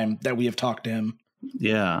only time that we have talked to him.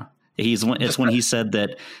 Yeah, it's when he said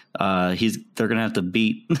that they're gonna have to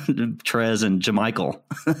beat Trez and JaMychal.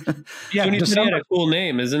 Yeah, he had a cool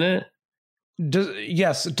name, isn't it?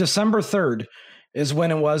 Yes, December 3rd is when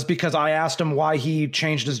it was, because I asked him why he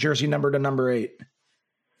changed his jersey number to number 8.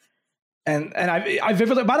 And I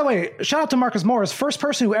vividly, by the way, shout out to Marcus Morris, first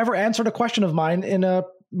person who ever answered a question of mine in a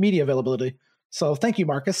media availability. So thank you,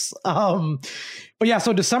 Marcus. But yeah,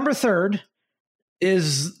 so December 3rd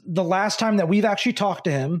is the last time that we've actually talked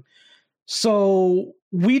to him. So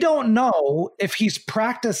we don't know if he's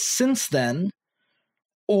practiced since then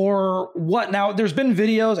or what. Now, there's been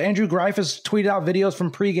videos. Andrew Greif has tweeted out videos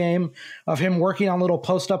from pregame of him working on little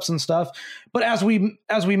post-ups and stuff. But as we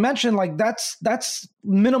mentioned, like that's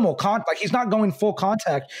minimal contact. Like he's not going full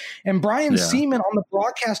contact. And Brian Seaman on the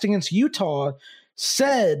broadcast against Utah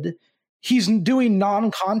said he's doing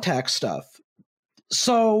non-contact stuff.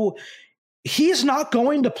 So he's not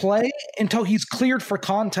going to play until he's cleared for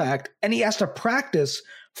contact, and he has to practice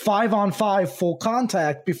 5-on-5 full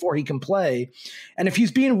contact before he can play. And if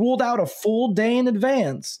he's being ruled out a full day in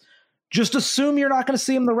advance, just assume you're not going to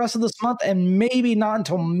see him the rest of this month, and maybe not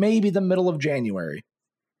until maybe the middle of January.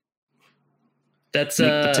 That's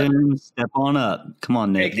Nick Batum, step on up. Come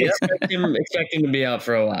on, Nick. Expect him to be out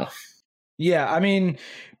for a while. Yeah, I mean,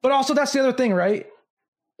 but also that's the other thing, right?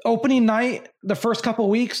 Opening night, the first couple of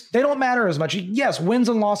weeks, they don't matter as much. Yes, wins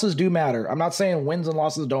and losses do matter. I'm not saying wins and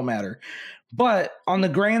losses don't matter. But on the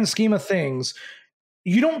grand scheme of things,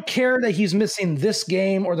 you don't care that he's missing this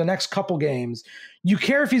game or the next couple games. You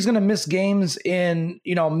care if he's going to miss games in,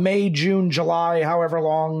 May, June, July, however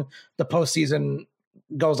long the postseason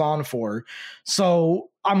goes on for. So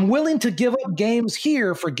I'm willing to give up games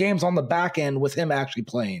here for games on the back end with him actually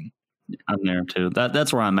playing. I'm there too.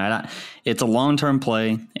 That's where I'm at. It's a long-term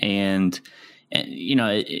play, and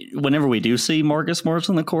whenever we do see Marcus Morris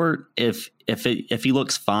on the court, if he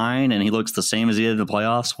looks fine and he looks the same as he did in the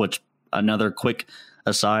playoffs, which, another quick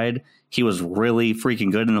aside, he was really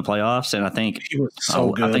freaking good in the playoffs, and I think he was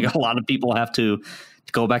so good. I think a lot of people have to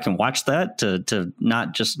go back and watch that to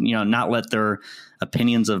not just not let their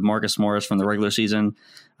opinions of Marcus Morris from the regular season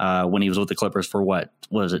when he was with the Clippers for what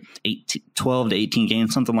was it 12 to 18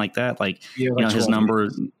 games, something like that. Like his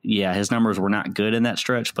numbers, his numbers were not good in that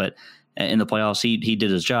stretch, but in the playoffs, he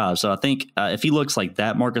did his job. So I think if he looks like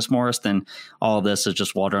that, Marcus Morris, then all of this is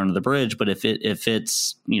just water under the bridge. But if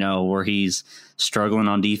it's where he's struggling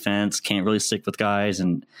on defense, can't really stick with guys,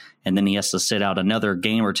 and then he has to sit out another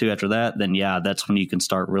game or two after that, then that's when you can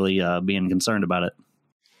start really being concerned about it.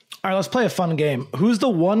 All right, let's play a fun game. Who's the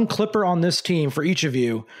one Clipper on this team for each of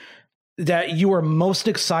you that you are most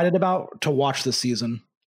excited about to watch this season?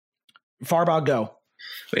 Farbod, go.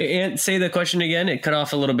 Wait, and say the question again. It cut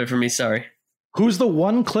off a little bit for me. Sorry. Who's the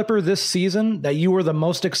one Clipper this season that you were the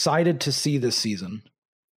most excited to see this season?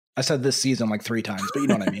 I said this season like 3 times, but you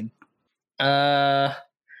know what I mean.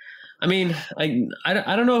 I mean,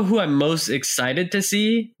 I don't know who I'm most excited to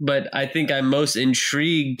see, but I think I'm most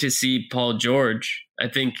intrigued to see Paul George. I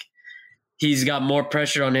think he's got more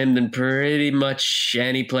pressure on him than pretty much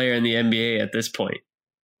any player in the NBA at this point.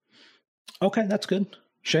 Okay, that's good.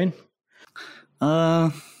 Shane?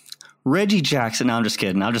 Reggie Jackson. No, I'm just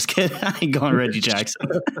kidding. I ain't going Reggie Jackson.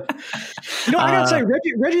 I gotta say,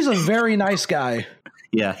 Reggie's a very nice guy.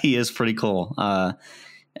 Yeah, he is pretty cool. A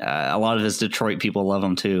lot of his Detroit people love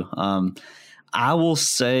him too. I will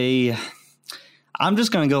say, I'm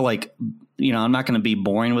just going to go I'm not going to be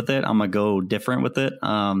boring with it. I'm going to go different with it.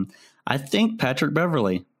 I think Patrick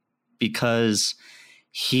Beverley, because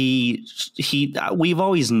we've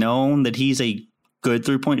always known that he's a good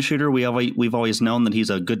 3-point shooter. We've always known that he's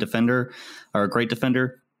a good defender or a great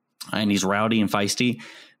defender, and he's rowdy and feisty.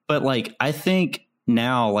 But I think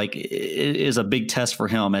now it is a big test for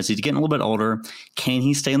him as he's getting a little bit older. Can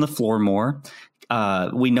he stay on the floor more?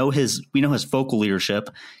 We know his vocal leadership.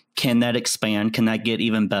 Can that expand? Can that get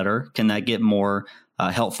even better? Can that get more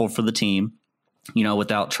helpful for the team?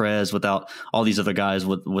 Without Trez, without all these other guys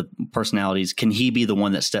with personalities, can he be the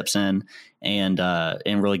one that steps in and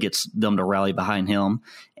really gets them to rally behind him?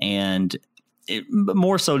 And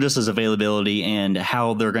more so just his availability and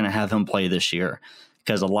how they're going to have him play this year.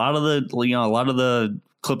 because a lot of the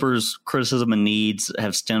Clippers' criticism and needs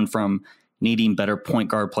have stemmed from needing better point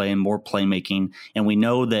guard play and more playmaking. And we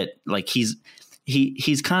know that like he's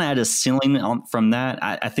kind of at a ceiling from that.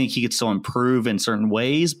 I think he could still improve in certain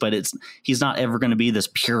ways, but he's not ever going to be this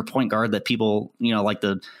pure point guard that people, like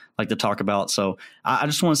to talk about. So I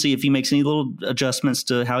just want to see if he makes any little adjustments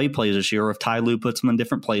to how he plays this year, or if Ty Lue puts him in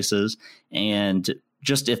different places. And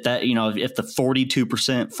just if that, if the 42%,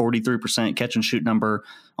 43% catch and shoot number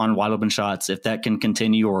on wide open shots, if that can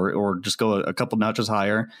continue or just go a couple notches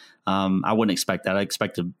higher, I wouldn't expect that. I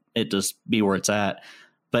expect it to be where it's at.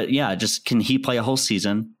 But yeah, just can he play a whole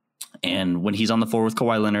season? And when he's on the floor with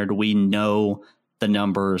Kawhi Leonard, we know the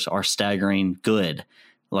numbers are staggering good.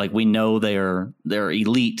 Like we know they're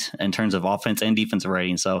elite in terms of offense and defensive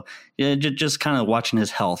rating. So yeah, just kind of watching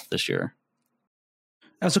his health this year.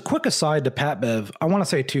 As a quick aside to Pat Bev, I want to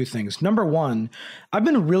say two things. Number one, I've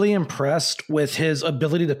been really impressed with his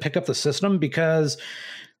ability to pick up the system, because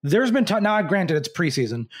there's been now, granted it's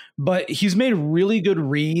preseason, but he's made really good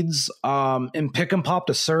reads in pick and pop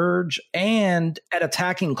to surge and at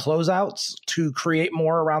attacking closeouts to create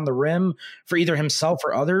more around the rim for either himself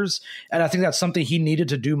or others. And I think that's something he needed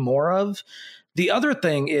to do more of. The other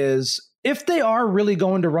thing is, if they are really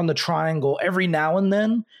going to run the triangle every now and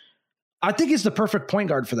then, I think he's the perfect point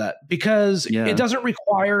guard for that, because it doesn't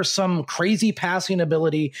require some crazy passing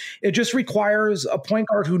ability. It just requires a point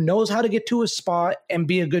guard who knows how to get to his spot and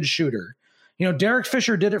be a good shooter. Derek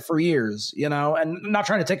Fisher did it for years, and I'm not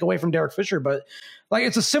trying to take away from Derek Fisher, but like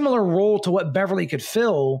it's a similar role to what Beverly could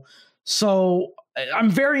fill. So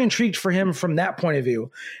I'm very intrigued for him from that point of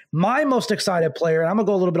view. My most excited player, and I'm going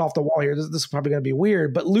to go a little bit off the wall here. This is probably going to be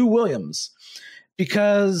weird, but Lou Williams,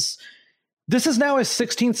 because this is now his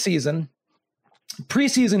 16th season.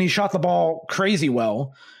 Preseason, he shot the ball crazy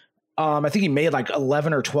well. I think he made like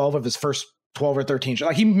 11 or 12 of his first 12 or 13 shots.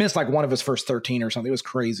 Like he missed like one of his first 13 or something. It was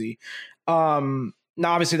crazy. Now,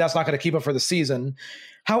 obviously, that's not going to keep him for the season.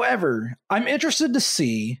 However, I'm interested to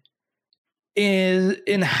see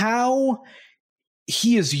in how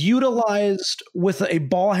he is utilized with a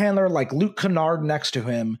ball handler like Luke Kennard next to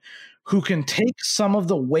him, who can take some of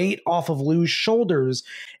the weight off of Lou's shoulders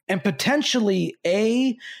and potentially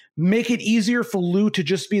make it easier for Lou to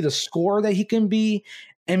just be the scorer that he can be,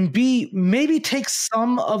 and B, maybe take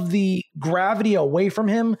some of the gravity away from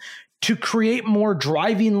him to create more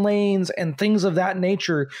driving lanes and things of that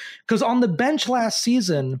nature. Because on the bench last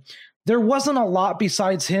season, there wasn't a lot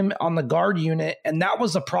besides him on the guard unit, and that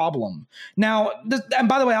was a problem. Now, and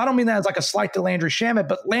by the way, I don't mean that as like a slight to Landry Shamet,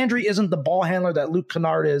 but Landry isn't the ball handler that Luke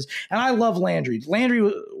Kennard is, and I love Landry. Landry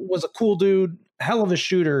was a cool dude, hell of a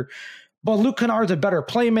shooter, but Luke Kennard's a better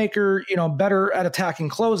playmaker, better at attacking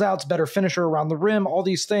closeouts, better finisher around the rim, all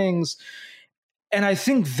these things. And I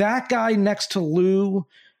think that guy next to Lou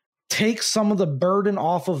takes some of the burden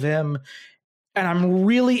off of him. And I'm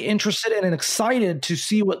really interested and excited to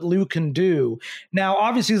see what Lou can do. Now,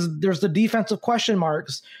 obviously, there's the defensive question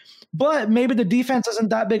marks, but maybe the defense isn't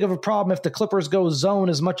that big of a problem if the Clippers go zone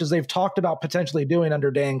as much as they've talked about potentially doing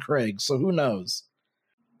under Dan Craig. So who knows?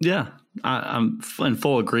 Yeah, I'm in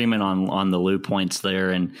full agreement on the Lou points there.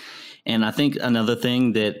 And I think another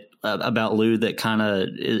thing that about Lou that kind of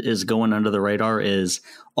is going under the radar is,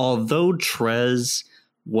 although Trez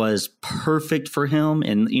was perfect for him,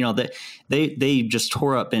 and they just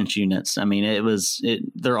tore up bench units. I mean,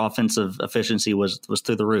 their offensive efficiency was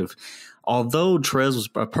through the roof. Although Trez was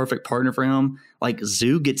a perfect partner for him, like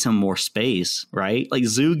Zoo gets him more space, right? Like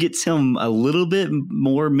Zoo gets him a little bit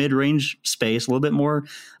more mid-range space, a little bit more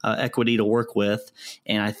equity to work with,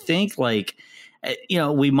 and I think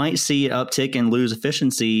we might see an uptick in Lou's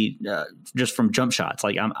efficiency just from jump shots.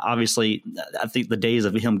 Like I think the days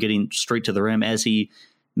of him getting straight to the rim, as he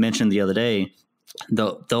mentioned the other day,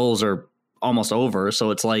 those are almost over. So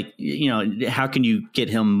it's like, how can you get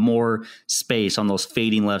him more space on those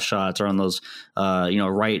fading left shots or on those,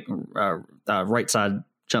 right side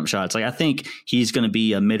jump shots? Like I think he's going to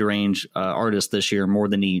be a mid-range artist this year more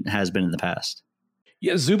than he has been in the past.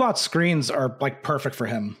 Yeah, Zubac's screens are like perfect for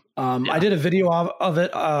him. I did a video of it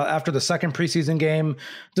after the second preseason game.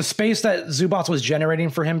 The space that Zubats was generating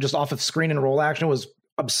for him just off of screen and roll action was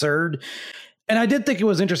absurd. And I did think it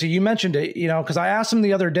was interesting. You mentioned it, because I asked him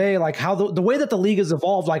the other day, like how the way that the league has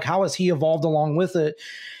evolved, like how has he evolved along with it?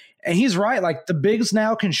 And he's right. Like the bigs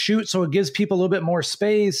now can shoot, so it gives people a little bit more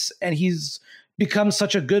space. And he's become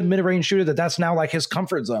such a good mid-range shooter that's now like his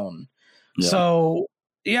comfort zone. Yeah. So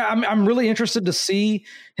yeah, I'm really interested to see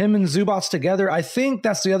him and Zubats together. I think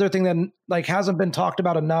that's the other thing that like hasn't been talked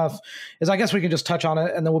about enough is, I guess we can just touch on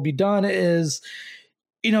it and then we'll be done, is,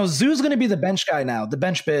 Zoo's going to be the bench guy now, the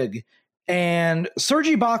bench big. And Serge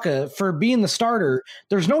Ibaka, for being the starter,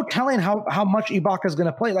 there's no telling how much Ibaka is going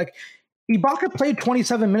to play. Like, Ibaka played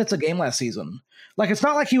 27 minutes a game last season. Like, it's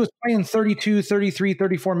not like he was playing 32, 33,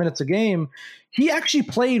 34 minutes a game. He actually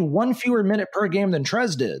played one fewer minute per game than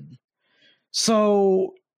Trez did.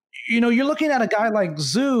 So, you're looking at a guy like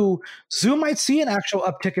Zoo. Zoo might see an actual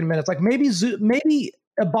uptick in minutes. Like, maybe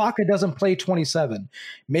Ibaka doesn't play 27.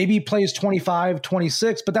 Maybe he plays 25,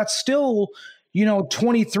 26, but that's still,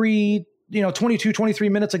 23, 22, 23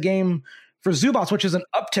 minutes a game for Zubac, which is an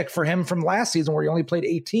uptick for him from last season where he only played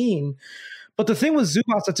 18. But the thing with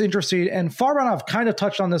Zubac that's interesting, and Farban, I've kind of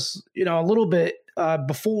touched on this, a little bit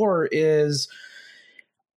before, is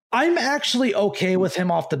I'm actually okay with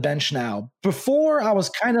him off the bench now. Before, I was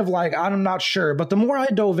kind of like, I'm not sure. But the more I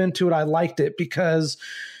dove into it, I liked it because,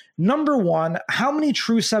 number one, how many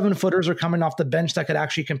true 7-footers are coming off the bench that could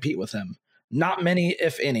actually compete with him? Not many,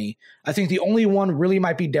 if any. I think the only one really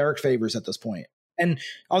might be Derek Favors at this point. And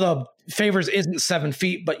although Favors isn't 7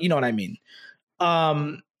 feet, but you know what I mean.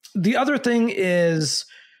 The other thing is,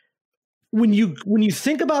 when you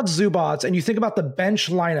think about Zubac and you think about the bench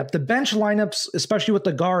lineups, especially with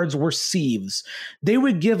the guards, were sieves. They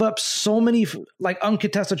would give up so many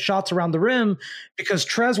uncontested shots around the rim because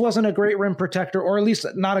Trez wasn't a great rim protector, or at least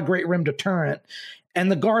not a great rim deterrent,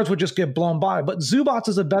 and the guards would just get blown by. But Zubac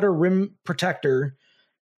is a better rim protector,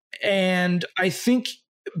 and I think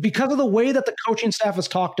because of the way that the coaching staff has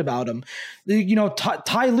talked about him,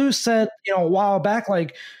 Ty Lue said a while back,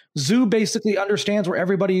 like, Zoo basically understands where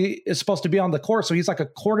everybody is supposed to be on the court. So he's like a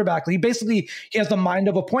quarterback. He has the mind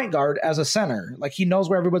of a point guard as a center. Like, he knows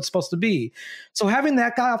where everybody's supposed to be. So having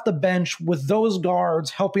that guy off the bench with those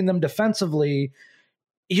guards helping them defensively,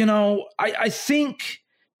 I think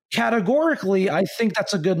categorically, I think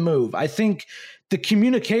that's a good move. I think the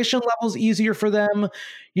communication level is easier for them.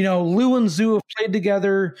 Lue and Zoo have played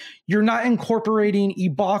together. You're not incorporating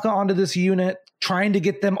Ibaka onto this unit, trying to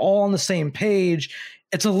get them all on the same page.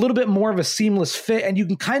 It's a little bit more of a seamless fit, and you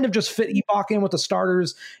can kind of just fit Ibaka in with the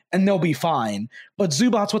starters, and they'll be fine. But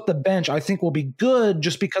Zubac with the bench, I think, will be good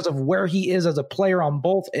just because of where he is as a player on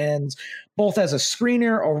both ends, both as a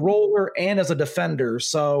screener, a roller, and as a defender.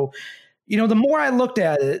 So, the more I looked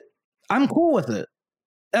at it, I'm cool with it.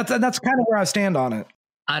 That's kind of where I stand on it.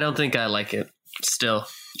 I don't think I like it still.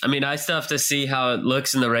 I mean, I still have to see how it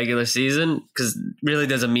looks in the regular season because it really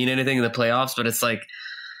doesn't mean anything in the playoffs, but it's like,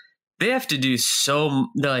 they have to do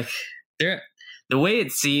the way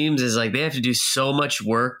it seems is like they have to do so much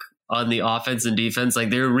work on the offense and defense. Like,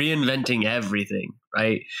 they're reinventing everything,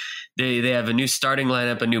 right? They have a new starting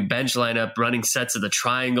lineup, a new bench lineup, running sets of the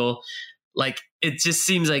triangle. Like, it just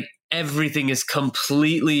seems like everything is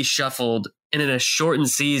completely shuffled. And in a shortened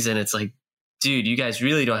season, it's like, dude, you guys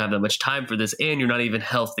really don't have that much time for this, and you're not even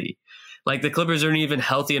healthy. Like, the Clippers aren't even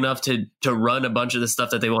healthy enough to run a bunch of the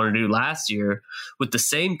stuff that they wanted to do last year with the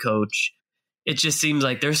same coach. It just seems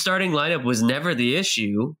like their starting lineup was never the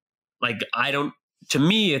issue. Like, to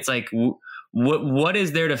me, it's like, what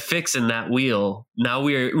is there to fix in that wheel? Now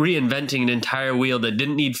we're reinventing an entire wheel that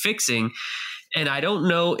didn't need fixing. And I don't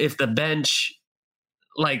know if the bench,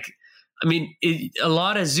 a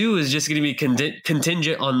lot of Zoo is just going to be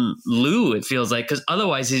contingent on Lue, it feels like, because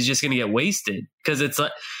otherwise he's just going to get wasted.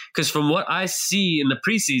 Because from what I see in the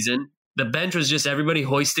preseason, the bench was just everybody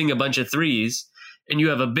hoisting a bunch of threes, and you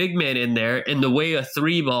have a big man in there, and the way a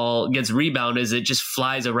 3-ball gets rebounded is it just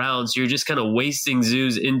flies around. So you're just kind of wasting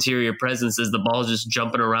Zoo's interior presence as the ball's just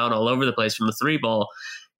jumping around all over the place from the 3-ball.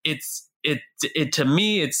 To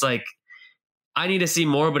me, it's like, I need to see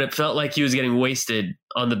more, but it felt like he was getting wasted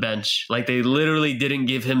on the bench. Like, they literally didn't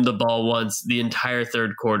give him the ball once the entire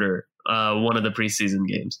third quarter, one of the preseason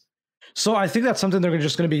games. So I think that's something they're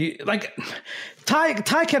just going to be like. Ty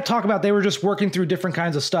kept talking about they were just working through different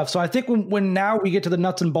kinds of stuff. So I think when now we get to the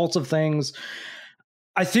nuts and bolts of things,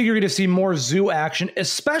 I think you're going to see more Zoo action,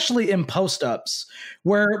 especially in post-ups,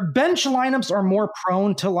 where bench lineups are more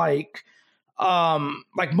prone to like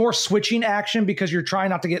more switching action because you're trying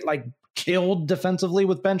not to get killed defensively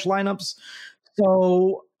with bench lineups.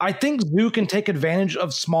 So I think Zoo can take advantage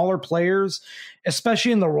of smaller players,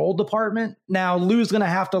 especially in the role department. Now, Lou's going to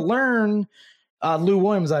have to learn, Lou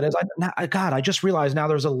Williams, that is. I just realized now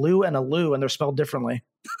there's a Lou, and they're spelled differently.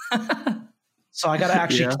 So I got to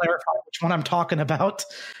actually clarify which one I'm talking about.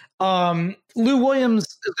 Lou Williams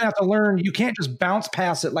is going to have to learn you can't just bounce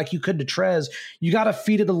past it like you could to Trez. You got to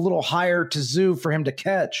feed it a little higher to Zoo for him to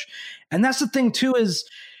catch. And that's the thing, too, is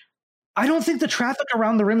I don't think the traffic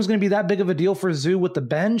around the rim is going to be that big of a deal for Zoo with the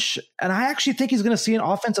bench. And I actually think he's going to see an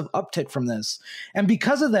offensive uptick from this. And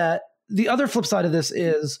because of that, the other flip side of this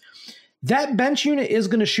is that bench unit is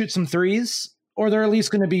going to shoot some threes, or they're at least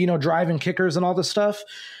going to be, driving kickers and all this stuff.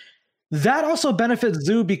 That also benefits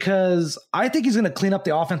Zoo because I think he's going to clean up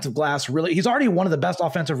the offensive glass. Really, he's already one of the best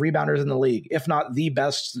offensive rebounders in the league, if not the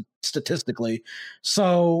best statistically.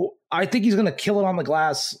 So I think he's going to kill it on the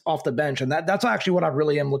glass off the bench, and that's actually what I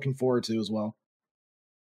really am looking forward to as well.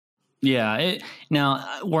 Yeah. Now,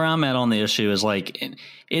 where I'm at on the issue is like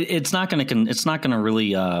it's not going to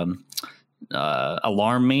really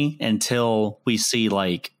alarm me until we see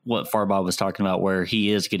like what Farbod was talking about, where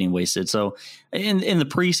he is getting wasted. So in the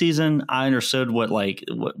preseason, I understood what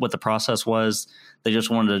the process was. They just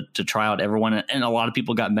wanted to try out everyone, and a lot of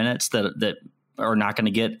people got minutes that are not going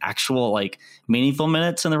to get actual like meaningful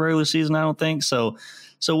minutes in the regular season, I don't think. So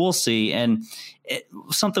we'll see. And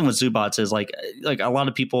something with Zubats is like a lot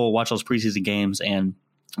of people watch those preseason games, and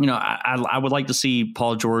I would like to see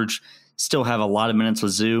Paul George still have a lot of minutes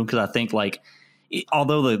with Zoo, because I think like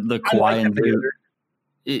although the Kawhi and Zoo,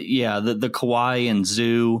 the Kawhi and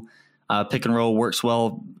Zoo pick and roll works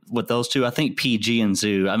well with those two. I think PG and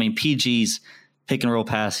Zoo. I mean, PG's pick and roll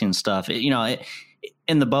passing and stuff.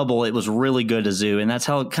 In the bubble, it was really good to Zoo, and that's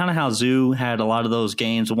how Zoo had a lot of those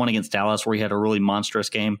games. The one against Dallas where he had a really monstrous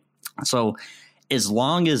game. So as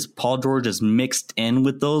long as Paul George is mixed in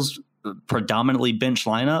with those predominantly bench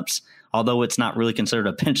lineups, although it's not really considered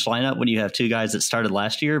a bench lineup when you have two guys that started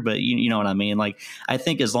last year, but you know what I mean? Like, I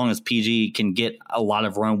think as long as PG can get a lot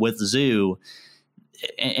of run with Zoo,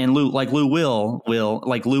 and Lou will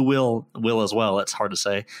as well. It's hard to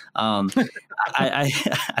say. I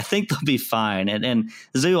think they'll be fine. And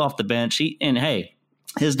Zoo off the bench,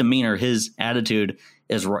 his demeanor, his attitude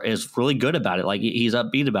is really good about it. Like, he's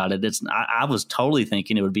upbeat about it. I was totally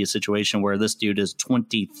thinking it would be a situation where this dude is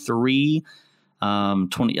 23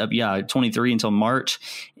 until March,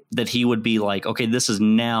 that he would be like, okay, this is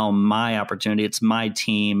now my opportunity. It's my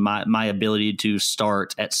team, my ability to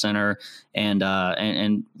start at center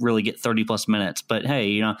and really get 30 plus minutes. But hey,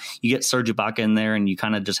 you get Serge Ibaka in there, and you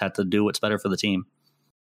kind of just have to do what's better for the team.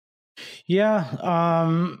 Yeah.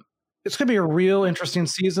 It's going to be a real interesting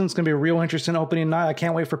season. It's going to be a real interesting opening night. I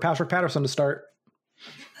can't wait for Patrick Patterson to start.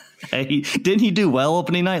 Hey, didn't he do well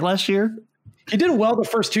opening night last year? He did well the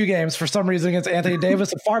first two games for some reason against Anthony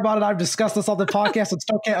Davis. And Farbod and I have discussed this on the podcast and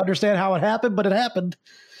still can't understand how it happened, but it happened.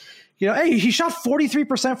 He shot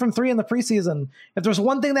 43% from three in the preseason. If there's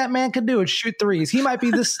one thing that man can do, it's shoot threes. He might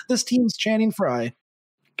be this team's Channing Frye.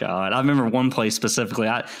 God, I remember one play specifically.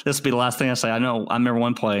 This will be the last thing I say. I remember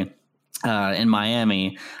one play in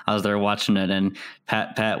Miami. I was there watching it, and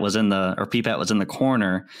P-Pat was in the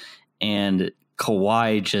corner, and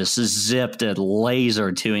Kawhi just zipped a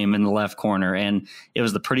laser to him in the left corner, and it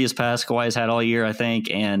was the prettiest pass Kawhi's had all year, I think.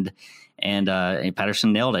 And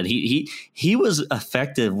Patterson nailed it. He was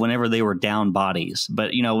effective whenever they were down bodies, but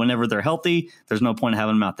whenever they're healthy, there's no point in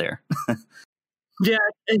having him out there. Yeah,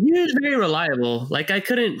 and he was very reliable. Like, I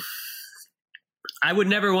would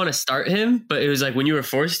never want to start him, but it was like when you were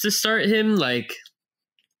forced to start him, like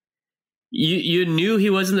you knew he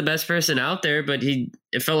wasn't the best person out there, but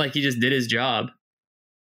it felt like he just did his job.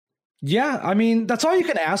 Yeah, I mean, that's all you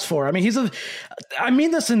can ask for. I mean, I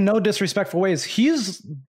mean this in no disrespectful ways. He's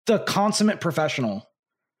the consummate professional.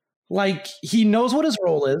 Like, he knows what his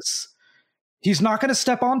role is. He's not going to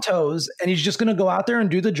step on toes, and he's just going to go out there and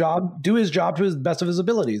do his job to the best of his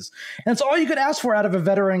abilities. And it's all you could ask for out of a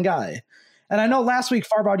veteran guy. And I know last week,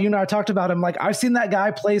 Farbod, you and I talked about him. Like, I've seen that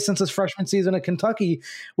guy play since his freshman season at Kentucky,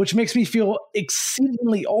 which makes me feel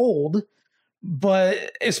exceedingly old.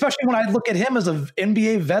 But especially when I look at him as an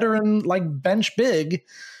NBA veteran, like bench big,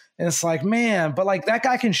 and it's like, man, but like that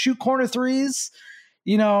guy can shoot corner threes.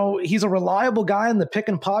 He's a reliable guy in the pick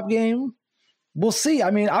and pop game. We'll see.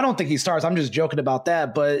 I mean, I don't think he starts. I'm just joking about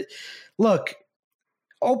that. But look,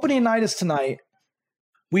 opening night is tonight.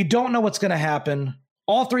 We don't know what's going to happen.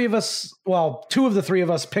 All three of us, well, two of the three of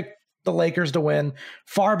us picked the Lakers to win.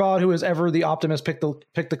 Farbod, who is ever the optimist, picked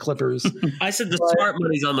the Clippers. I said smart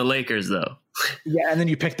money's on the Lakers, though. Yeah, and then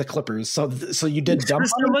you picked the Clippers. So you did dump.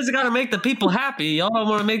 Someone's got to make the people happy. Y'all don't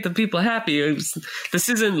want to make the people happy. This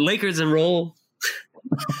isn't Lakers and roll.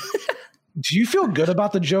 Do you feel good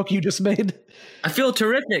about the joke you just made? I feel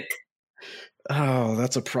terrific. Oh,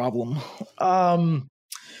 that's a problem.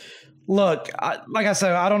 Look, like I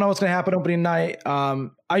said, I don't know what's going to happen opening night.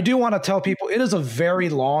 I do want to tell people it is a very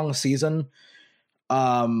long season.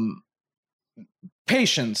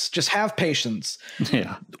 Patience, just have patience.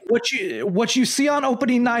 Yeah. What you see on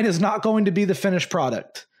opening night is not going to be the finished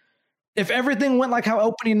product. If everything went like how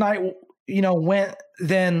opening night, went,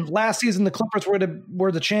 then last season the Clippers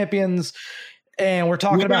were the champions, and we're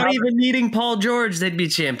talking about not even needing Paul George, they'd be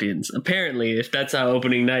champions. Apparently, if that's how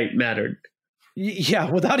opening night mattered. Yeah,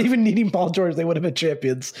 without even needing Paul George, they would have been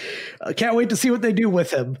champions. Can't wait to see what they do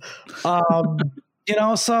with him.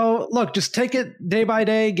 So look, just take it day by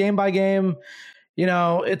day, game by game.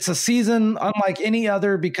 It's a season unlike any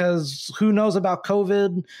other because who knows about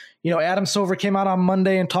COVID? Adam Silver came out on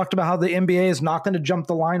Monday and talked about how the NBA is not going to jump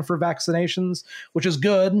the line for vaccinations, which is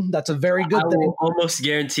good. That's a very good thing. I will almost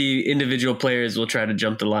guarantee individual players will try to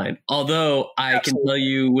jump the line. Although I can tell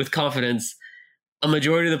you with confidence, a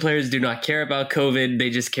majority of the players do not care about COVID.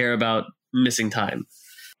 They just care about missing time.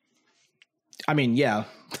 I mean, yeah,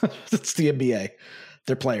 it's the NBA.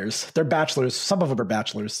 They're players. They're bachelors. Some of them are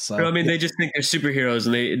bachelors. So they just think they're superheroes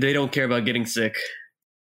and they don't care about getting sick.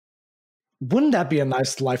 Wouldn't that be a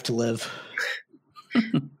nice life to live?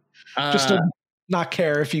 Just to not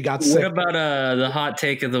care if you got sick. What about the hot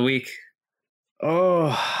take of the week?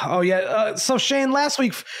 Oh yeah. So Shane, last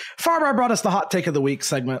week, Farbar brought us the hot take of the week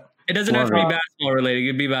segment. It doesn't have to be basketball related. It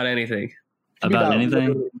could be about anything. About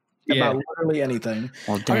anything? About literally anything.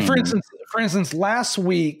 Well, for instance, last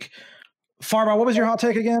week, Farbar, what was your hot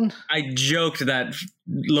take again? I joked that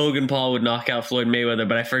Logan Paul would knock out Floyd Mayweather,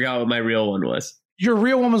 but I forgot what my real one was. Your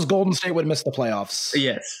real one was Golden State would miss the playoffs.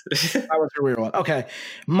 Yes. That was your real one. Okay.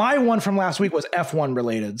 My one from last week was F1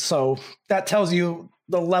 related. So that tells you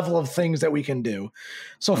the level of things that we can do.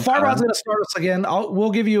 So Farbar's going to start us again.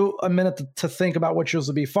 We'll give you a minute to think about what yours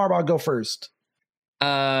will be. Farbar, go first.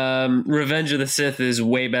 Revenge of the Sith is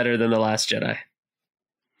way better than The Last Jedi.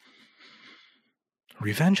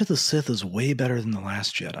 Revenge of the Sith is way better than The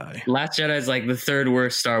Last Jedi. Last Jedi is like the third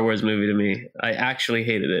worst Star Wars movie to me. I actually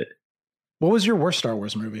hated it. What was your worst Star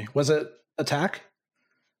Wars movie? Was it Attack?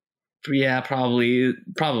 Yeah, probably.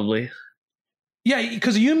 Yeah,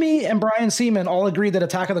 because you, me, and Brian Seaman all agreed that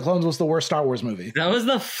Attack of the Clones was the worst Star Wars movie. That was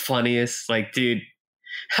the funniest. Dude,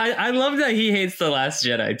 I love that he hates The Last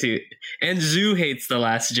Jedi too. And Zoo hates The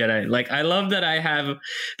Last Jedi. I love that I have,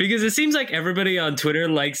 because it seems like everybody on Twitter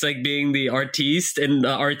likes being the artiste, and the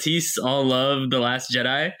artistes all love The Last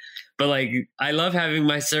Jedi. But I love having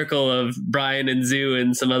my circle of Brian and Zoo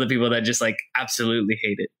and some other people that just absolutely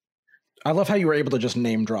hate it. I love how you were able to just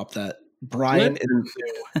name drop that. Brian and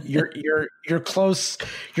Zoo. Your close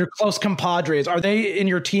compadres. Are they in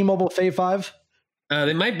your T-Mobile Fave 5?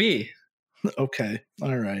 They might be. Okay.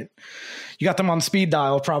 All right. You got them on speed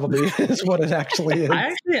dial, probably, is what it actually is.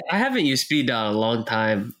 I haven't used speed dial in a long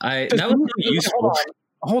time. That was really useful.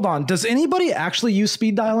 Hold on. Does anybody actually use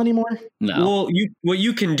speed dial anymore? No. Well, what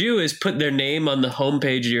you can do is put their name on the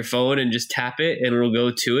homepage of your phone and just tap it and it'll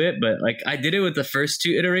go to it. But I did it with the first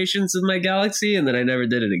 2 iterations of my Galaxy and then I never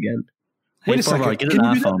did it again. Wait a second. Get an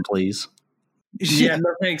iPhone, please. Yeah,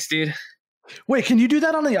 no thanks, dude. Wait, can you do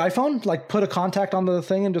that on the iPhone? Put a contact on the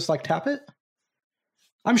thing and just tap it?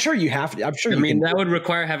 I'm sure you have to. I'm sure. That would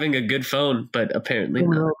require having a good phone, but apparently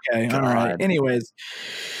not. Okay, all right. Anyways,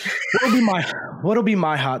 what'll be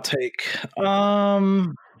my hot take?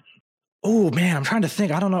 Oh man, I'm trying to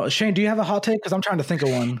think. I don't know. Shane, do you have a hot take? Because I'm trying to think of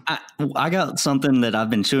one. I got something that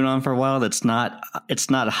I've been chewing on for a while. It's not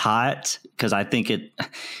hot because I think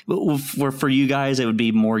for you guys it would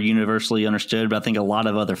be more universally understood. But I think a lot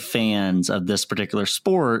of other fans of this particular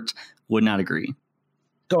sport would not agree.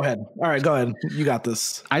 Go ahead. All right, go ahead. You got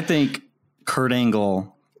this. I think Kurt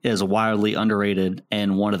Angle is wildly underrated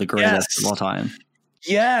and one of the greatest of all time.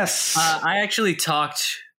 Yes. I actually talked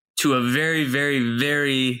to a very, very,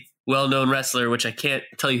 very well-known wrestler, which I can't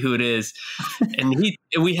tell you who it is. And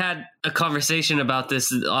we had a conversation about this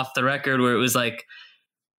off the record where it was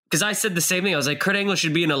because I said the same thing. I was like, Kurt Angle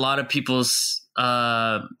should be in a lot of people's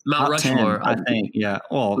Mount Rushmore. 10, I think, yeah.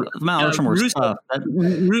 Well, Mount Rushmore is tough.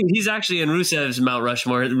 He's actually in Rusev's Mount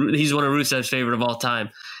Rushmore. He's one of Rusev's favorite of all time.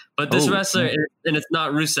 But this wrestler, and it's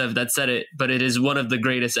not Rusev that said it, but it is one of the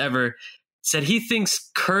greatest ever, said he thinks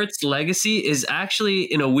Kurt's legacy is actually,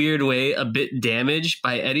 in a weird way, a bit damaged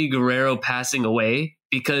by Eddie Guerrero passing away,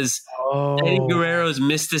 because Eddie Guerrero's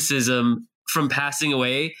mysticism from passing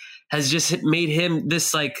away has just made him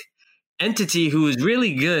this entity who is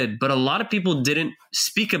really good, but a lot of people didn't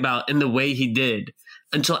speak about in the way he did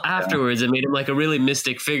until afterwards. It made him a really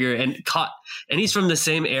mystic figure, and he's from the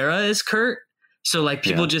same era as Kurt. So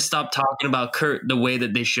people just stopped talking about Kurt the way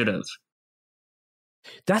that they should have.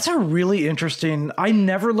 That's a really interesting. I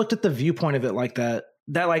never looked at the viewpoint of it like that.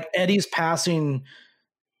 That Eddie's passing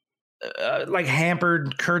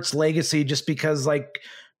hampered Kurt's legacy just because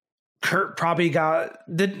Kurt probably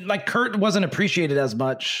Kurt wasn't appreciated as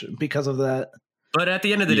much because of that. But at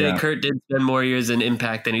the end of the day, Kurt did spend more years in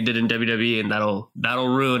Impact than he did in WWE, and that'll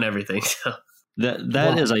ruin everything. So.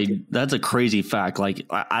 That's a crazy fact. Like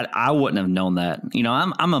I wouldn't have known that. You know,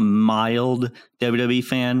 I'm a mild WWE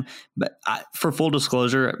fan, but for full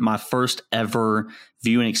disclosure, my first ever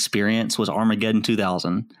viewing experience was Armageddon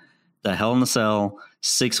 2000, the Hell in a Cell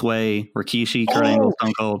 6-way Rikishi, Kurt Angle,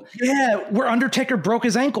 Stone Cold. Yeah, where Undertaker broke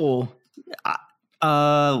his ankle.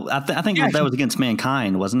 I think that was against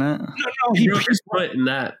Mankind, wasn't it? No, he broke his foot in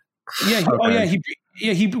that. Yeah.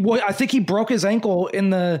 I think he broke his ankle in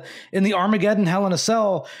the Armageddon Hell in a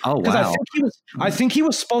Cell. Oh wow! I think he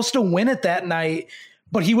was supposed to win it that night,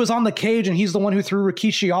 but he was on the cage and he's the one who threw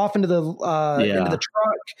Rikishi off into the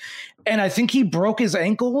truck. And I think he broke his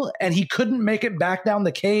ankle and he couldn't make it back down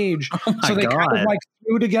the cage. So they kind of like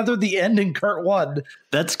threw together the end and Kurt won.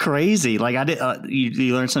 That's crazy. Like I did,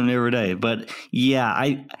 you learn something every day. But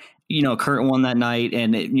yeah, Kurt won that night,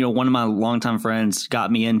 and one of my longtime friends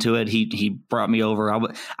got me into it. He brought me over.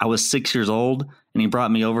 I was 6 years old, and he brought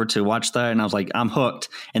me over to watch that, and I was like, I'm hooked.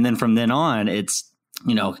 And then from then on, it's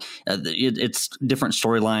it's different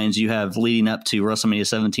storylines you have leading up to WrestleMania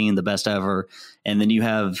 17, the best ever, and then you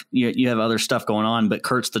have other stuff going on. But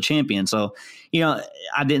Kurt's the champion, so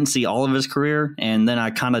I didn't see all of his career, and then I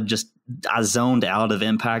kind of I zoned out of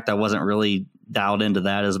Impact. I wasn't really dialed into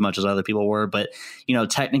that as much as other people were, but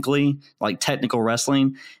technically, like technical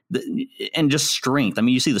wrestling and just strength. I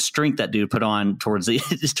mean, you see the strength that dude put on towards the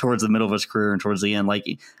middle of his career and towards the end. Like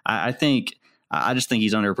I just think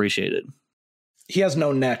he's underappreciated. He has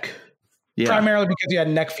no neck, primarily because he had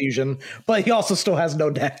neck fusion, but he also still has no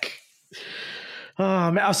neck.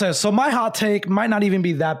 I'll say so. My hot take might not even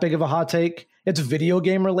be that big of a hot take. It's video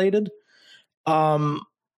game related.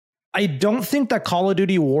 I don't think that Call of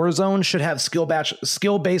Duty Warzone should have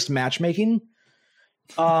skill-based matchmaking.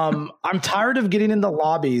 I'm tired of getting into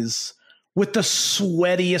lobbies with the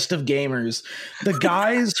sweatiest of gamers, the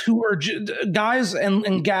guys who are guys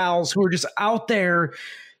and gals who are just out there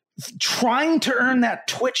trying to earn that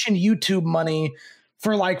Twitch and YouTube money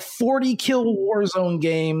for like 40 kill Warzone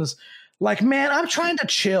games. Like, man, I'm trying to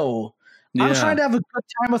chill. Yeah. I'm trying to have a good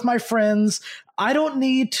time with my friends. I don't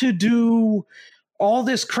need to do all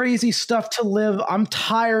this crazy stuff to live. I'm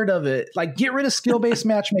tired of it. Like, get rid of skill-based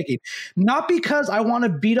matchmaking. Not because I want to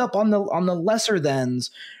beat up on the lesser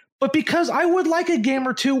thans, but because I would like a game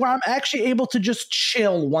or two where I'm actually able to just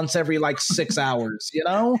chill once every like 6 hours,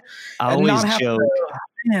 I always joke.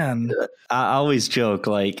 I always joke,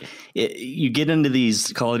 like you get into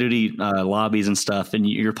these Call of Duty lobbies and stuff, and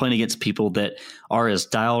you're playing against people that are as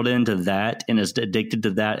dialed into that and as addicted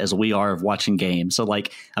to that as we are of watching games. So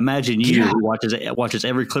like, imagine you who watches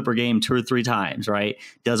every Clipper game 2 or 3 times, right?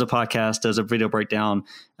 Does a podcast, does a video breakdown,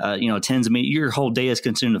 tens of me. Your whole day is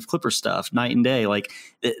consumed of Clipper stuff, night and day. Like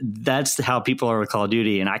that's how people are with Call of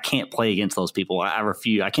Duty, and I can't play against those people. I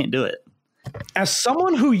refuse. I can't do it. As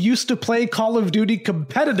someone who used to play Call of Duty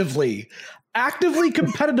actively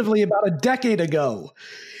competitively about a decade ago,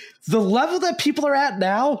 the level that people are at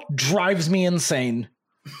now drives me insane.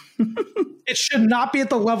 It should not be at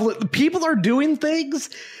the level people are doing things.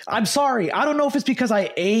 I'm sorry. I don't know if it's because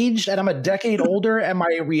I aged and I'm a decade older and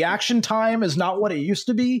my reaction time is not what it used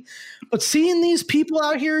to be. But seeing these people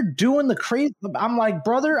out here doing the crazy, I'm like,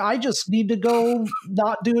 brother, I just need to go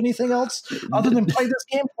not do anything else other than play this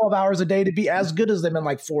game 12 hours a day to be as good as them in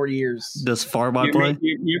like 4 years. Does Farbot play?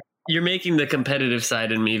 You're making the competitive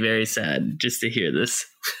side in me very sad just to hear this.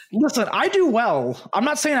 Listen, I do well. I'm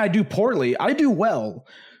not saying I do poorly. I do well.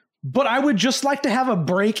 But I would just like to have a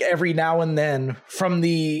break every now and then from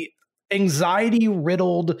the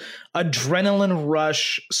anxiety-riddled, adrenaline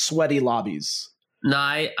rush, sweaty lobbies. No,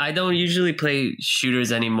 I don't usually play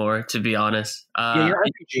shooters anymore, to be honest. You're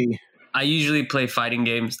RPG. I usually play fighting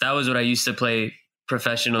games. That was what I used to play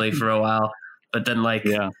professionally for a while. But then,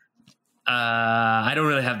 I don't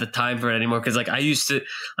really have the time for it anymore because, I used to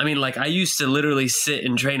literally sit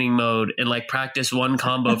in training mode and, practice one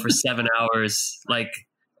combo for 7 hours,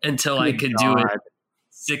 until I could do it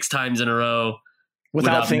 6 times in a row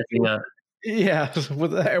without thinking.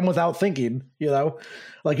 Without thinking, you're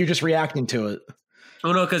just reacting to it.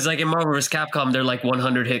 Oh no, because in Marvel vs. Capcom, they're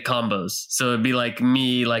 100 hit combos. So it'd be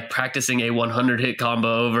me practicing a 100 hit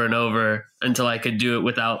combo over and over until I could do it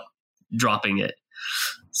without dropping it.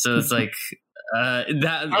 So it's I just didn't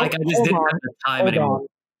have the time anymore.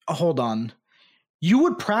 Hold on. You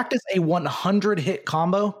would practice a 100 hit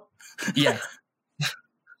combo? Yeah.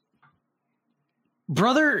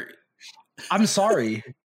 Brother, I'm sorry.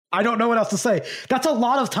 I don't know what else to say. That's a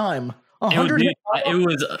lot of time. 100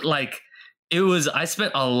 I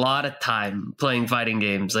spent a lot of time playing fighting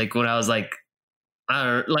games. When I was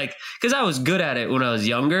because I was good at it when I was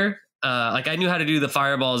younger. I knew how to do the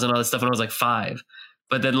fireballs and all this stuff when I was 5.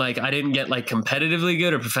 but then like I didn't get like competitively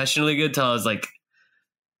good or professionally good till I was like,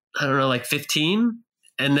 I don't know, like 15.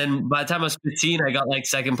 And then by the time I was 15, I got like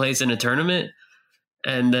second place in a tournament.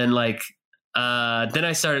 And then like, then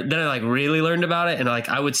I like really learned about it. And like,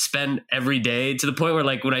 I would spend every day to the point where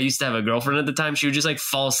like when I used to have a girlfriend at the time, she would just like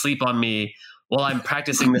fall asleep on me while I'm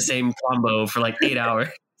practicing the same combo for like 8 hours.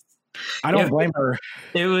 I don't blame her.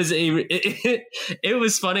 It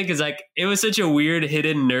was funny because like it was such a weird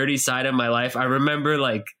hidden nerdy side of my life. I remember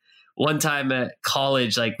like one time at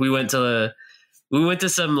college, like we went to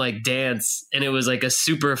some like dance, and it was like a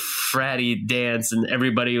super fratty dance, and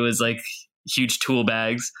everybody was like huge tool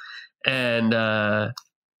bags. And I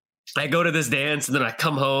go to this dance, and then I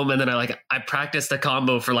come home, and then I practiced a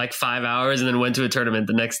combo for like 5 hours, and then went to a tournament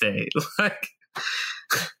the next day. Like,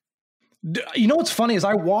 you know what's funny is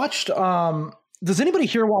I watched. Does anybody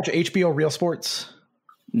here watch HBO Real Sports?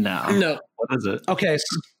 No. What is it? Okay.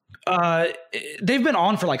 They've been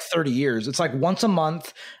on for like 30 years. It's like once a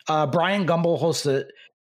month. Brian Gumbel hosts it.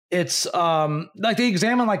 It's like they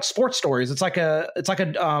examine like sports stories. It's like a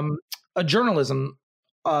journalism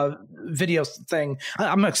video thing.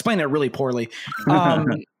 I'm gonna explain it really poorly.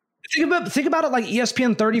 Think about it like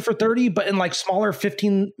ESPN 30 for 30, but in like smaller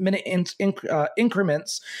 15-minute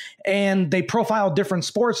increments. And they profile different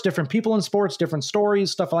sports, different people in sports, different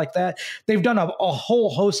stories, stuff like that. They've done a whole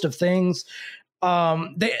host of things.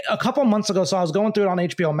 A couple months ago, so I was going through it on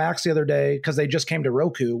HBO Max the other day because they just came to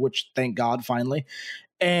Roku, which thank God finally.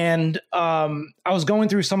 And I was going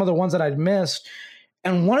through some of the ones that I'd missed.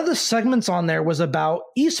 And one of the segments on there was about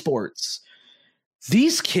esports.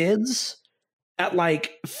 These kids at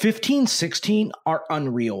like 15, 16 are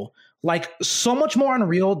unreal. Like so much more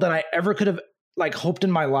unreal than I ever could have like hoped in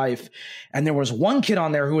my life. And there was one kid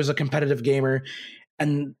on there who was a competitive gamer,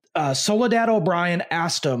 and Soledad O'Brien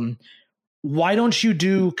asked him, why don't you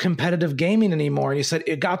do competitive gaming anymore? And he said,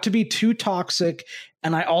 it got to be too toxic,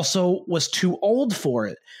 and I also was too old for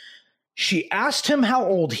it. She asked him how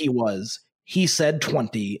old he was. He said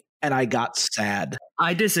 20, and I got sad.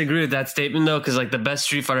 I disagree with that statement, though, because like the best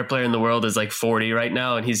Street Fighter player in the world is like 40 right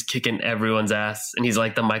now, and he's kicking everyone's ass, and he's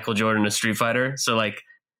like the Michael Jordan of Street Fighter. So like,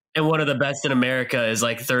 and one of the best in America is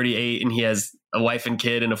like 38, and he has a wife and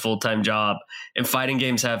kid and a full-time job. And fighting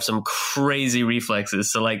games have some crazy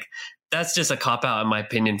reflexes. So like, that's just a cop-out, in my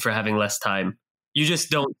opinion, for having less time. You just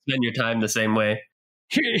don't spend your time the same way.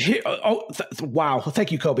 Wow.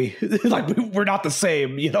 Thank you, Kobe. Like, we're not the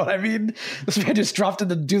same. You know what I mean? This man just dropped in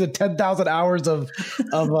to do the 10,000 hours of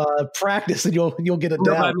practice, and you'll get it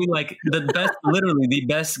down. I mean, like, literally the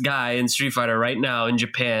best guy in Street Fighter right now in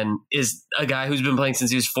Japan is a guy who's been playing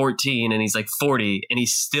since he was 14, and he's like 40, and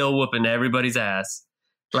he's still whooping everybody's ass.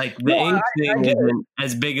 Like, the age thing isn't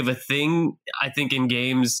as big of a thing, I think, in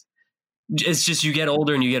games. It's just you get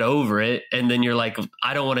older and you get over it, and then you're like,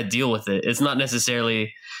 I don't want to deal with it. It's not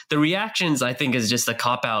necessarily the reactions, I think, is just a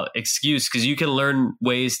cop-out excuse, because you can learn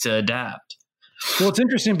ways to adapt. Well, it's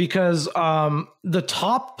interesting because the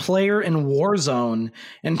top player in Warzone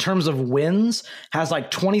in terms of wins has like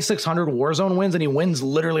 2,600 Warzone wins, and he wins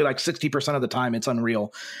literally like 60% of the time. It's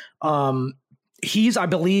unreal. He's, I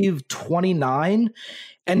believe, 29,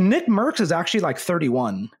 and Nick Merckx is actually like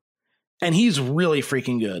 31. And he's really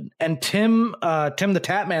freaking good. And Tim the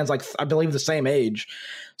Tap Man's like, I believe, the same age.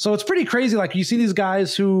 So it's pretty crazy. Like, you see these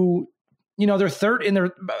guys who, you know, they're 30 and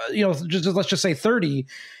they're, you know, just let's just say 30,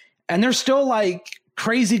 and they're still like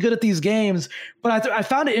crazy good at these games. But I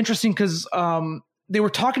found it interesting because they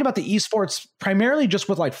were talking about the esports primarily just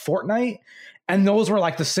with like Fortnite. And those were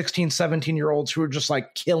like the 16, 17-year-olds who were just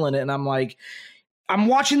like killing it. And I'm like, I'm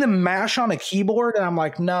watching them mash on a keyboard, and I'm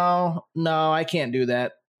like, no, I can't do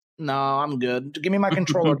that. No, I'm good. Give me my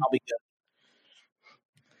controller and I'll be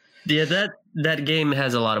good. Yeah, that game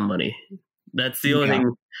has a lot of money. That's the only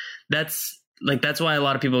thing. That's why a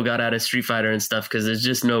lot of people got out of Street Fighter and stuff, because there's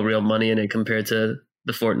just no real money in it compared to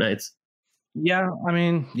the Fortnites. Yeah, I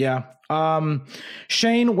mean, yeah.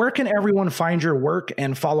 Shane, where can everyone find your work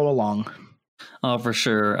and follow along? Oh, for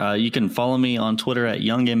sure. You can follow me on Twitter at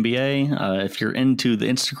YoungNBA. If you're into the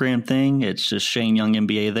Instagram thing, it's just Shane Young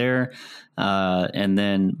NBA there. And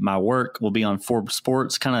then my work will be on Forbes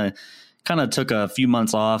Sports. Kind of took a few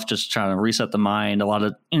months off, just trying to reset the mind. A lot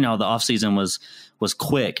of, the off season was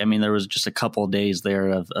quick. I mean, there was just a couple of days there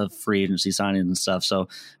of free agency signings and stuff. So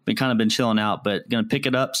been chilling out, but going to pick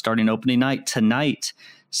it up starting opening night tonight.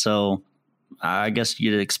 So I guess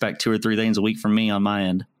you'd expect 2 or 3 things a week from me on my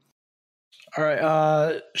end. All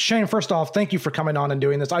right. Shane, first off, thank you for coming on and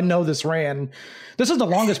doing this. I know this is the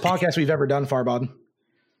longest podcast we've ever done, Farbod.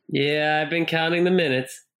 Yeah, I've been counting the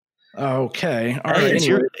minutes. Okay. All Hey, right. it's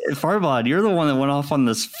Anyway. Farbod, you're the one that went off on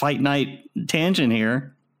this fight night tangent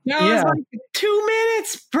here. No, Yeah. it's like 2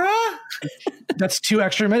 minutes, bruh. That's 2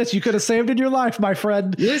 extra minutes you could have saved in your life, my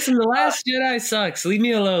friend. Listen, The Last Jedi sucks. Leave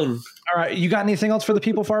me alone. All right. You got anything else for the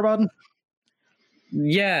people, Farbod?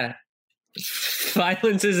 Yeah.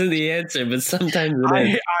 Violence isn't the answer, but sometimes it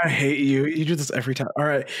is. I hate you. You do this every time. All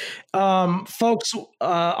right. Folks,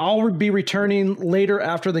 I'll be returning later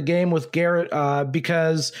after the game with Garrett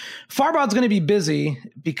because Farbod's going to be busy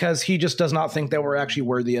because he just does not think that we're actually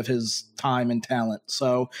worthy of his time and talent.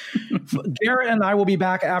 So Garrett and I will be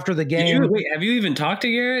back after the game. Have you even talked to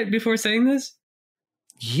Garrett before saying this?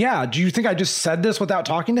 Yeah. Do you think I just said this without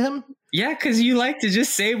talking to him? Yeah, because you like to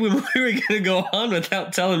just say when we were going to go on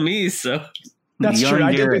without telling me, so. That's Young true.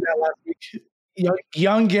 I did do Garrett. that last week.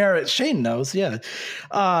 Young Garrett. Shane knows, yeah.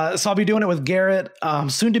 So I'll be doing it with Garrett,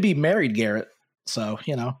 soon to be married Garrett. So,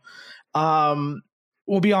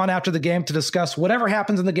 we'll be on after the game to discuss whatever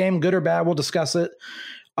happens in the game, good or bad. We'll discuss it.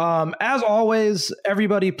 As always,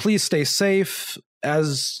 everybody, please stay safe.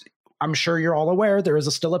 As I'm sure you're all aware, there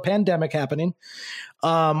is still a pandemic happening.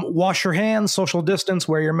 Wash your hands, social distance,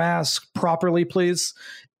 wear your mask properly, please.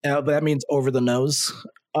 But that means over the nose.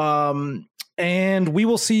 And we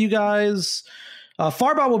will see you guys.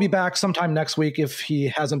 Farbod will be back sometime next week if he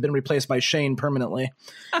hasn't been replaced by Shane permanently.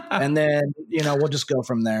 And then, we'll just go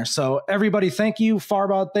from there. So everybody, thank you.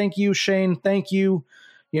 Farbod, thank you. Shane, thank you.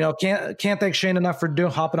 Can't thank Shane enough for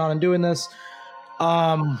hopping on and doing this.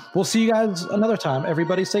 We'll see you guys another time.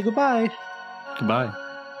 Everybody say goodbye. Goodbye.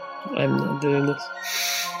 I'm not doing this.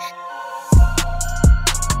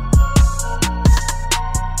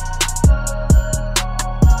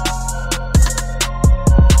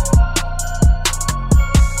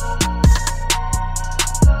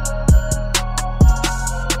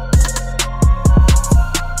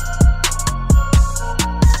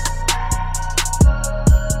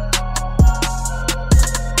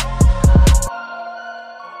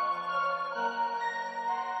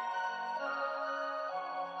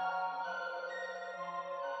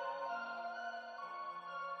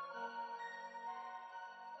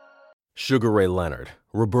 Sugar Ray Leonard,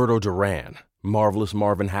 Roberto Duran, Marvelous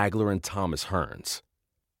Marvin Hagler, and Thomas Hearns.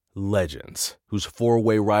 Legends, whose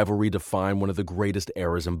four-way rivalry defined one of the greatest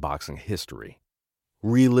eras in boxing history.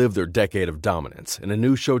 Relive their decade of dominance in a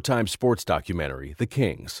new Showtime sports documentary, The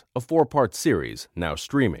Kings, a 4-part series now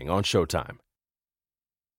streaming on Showtime.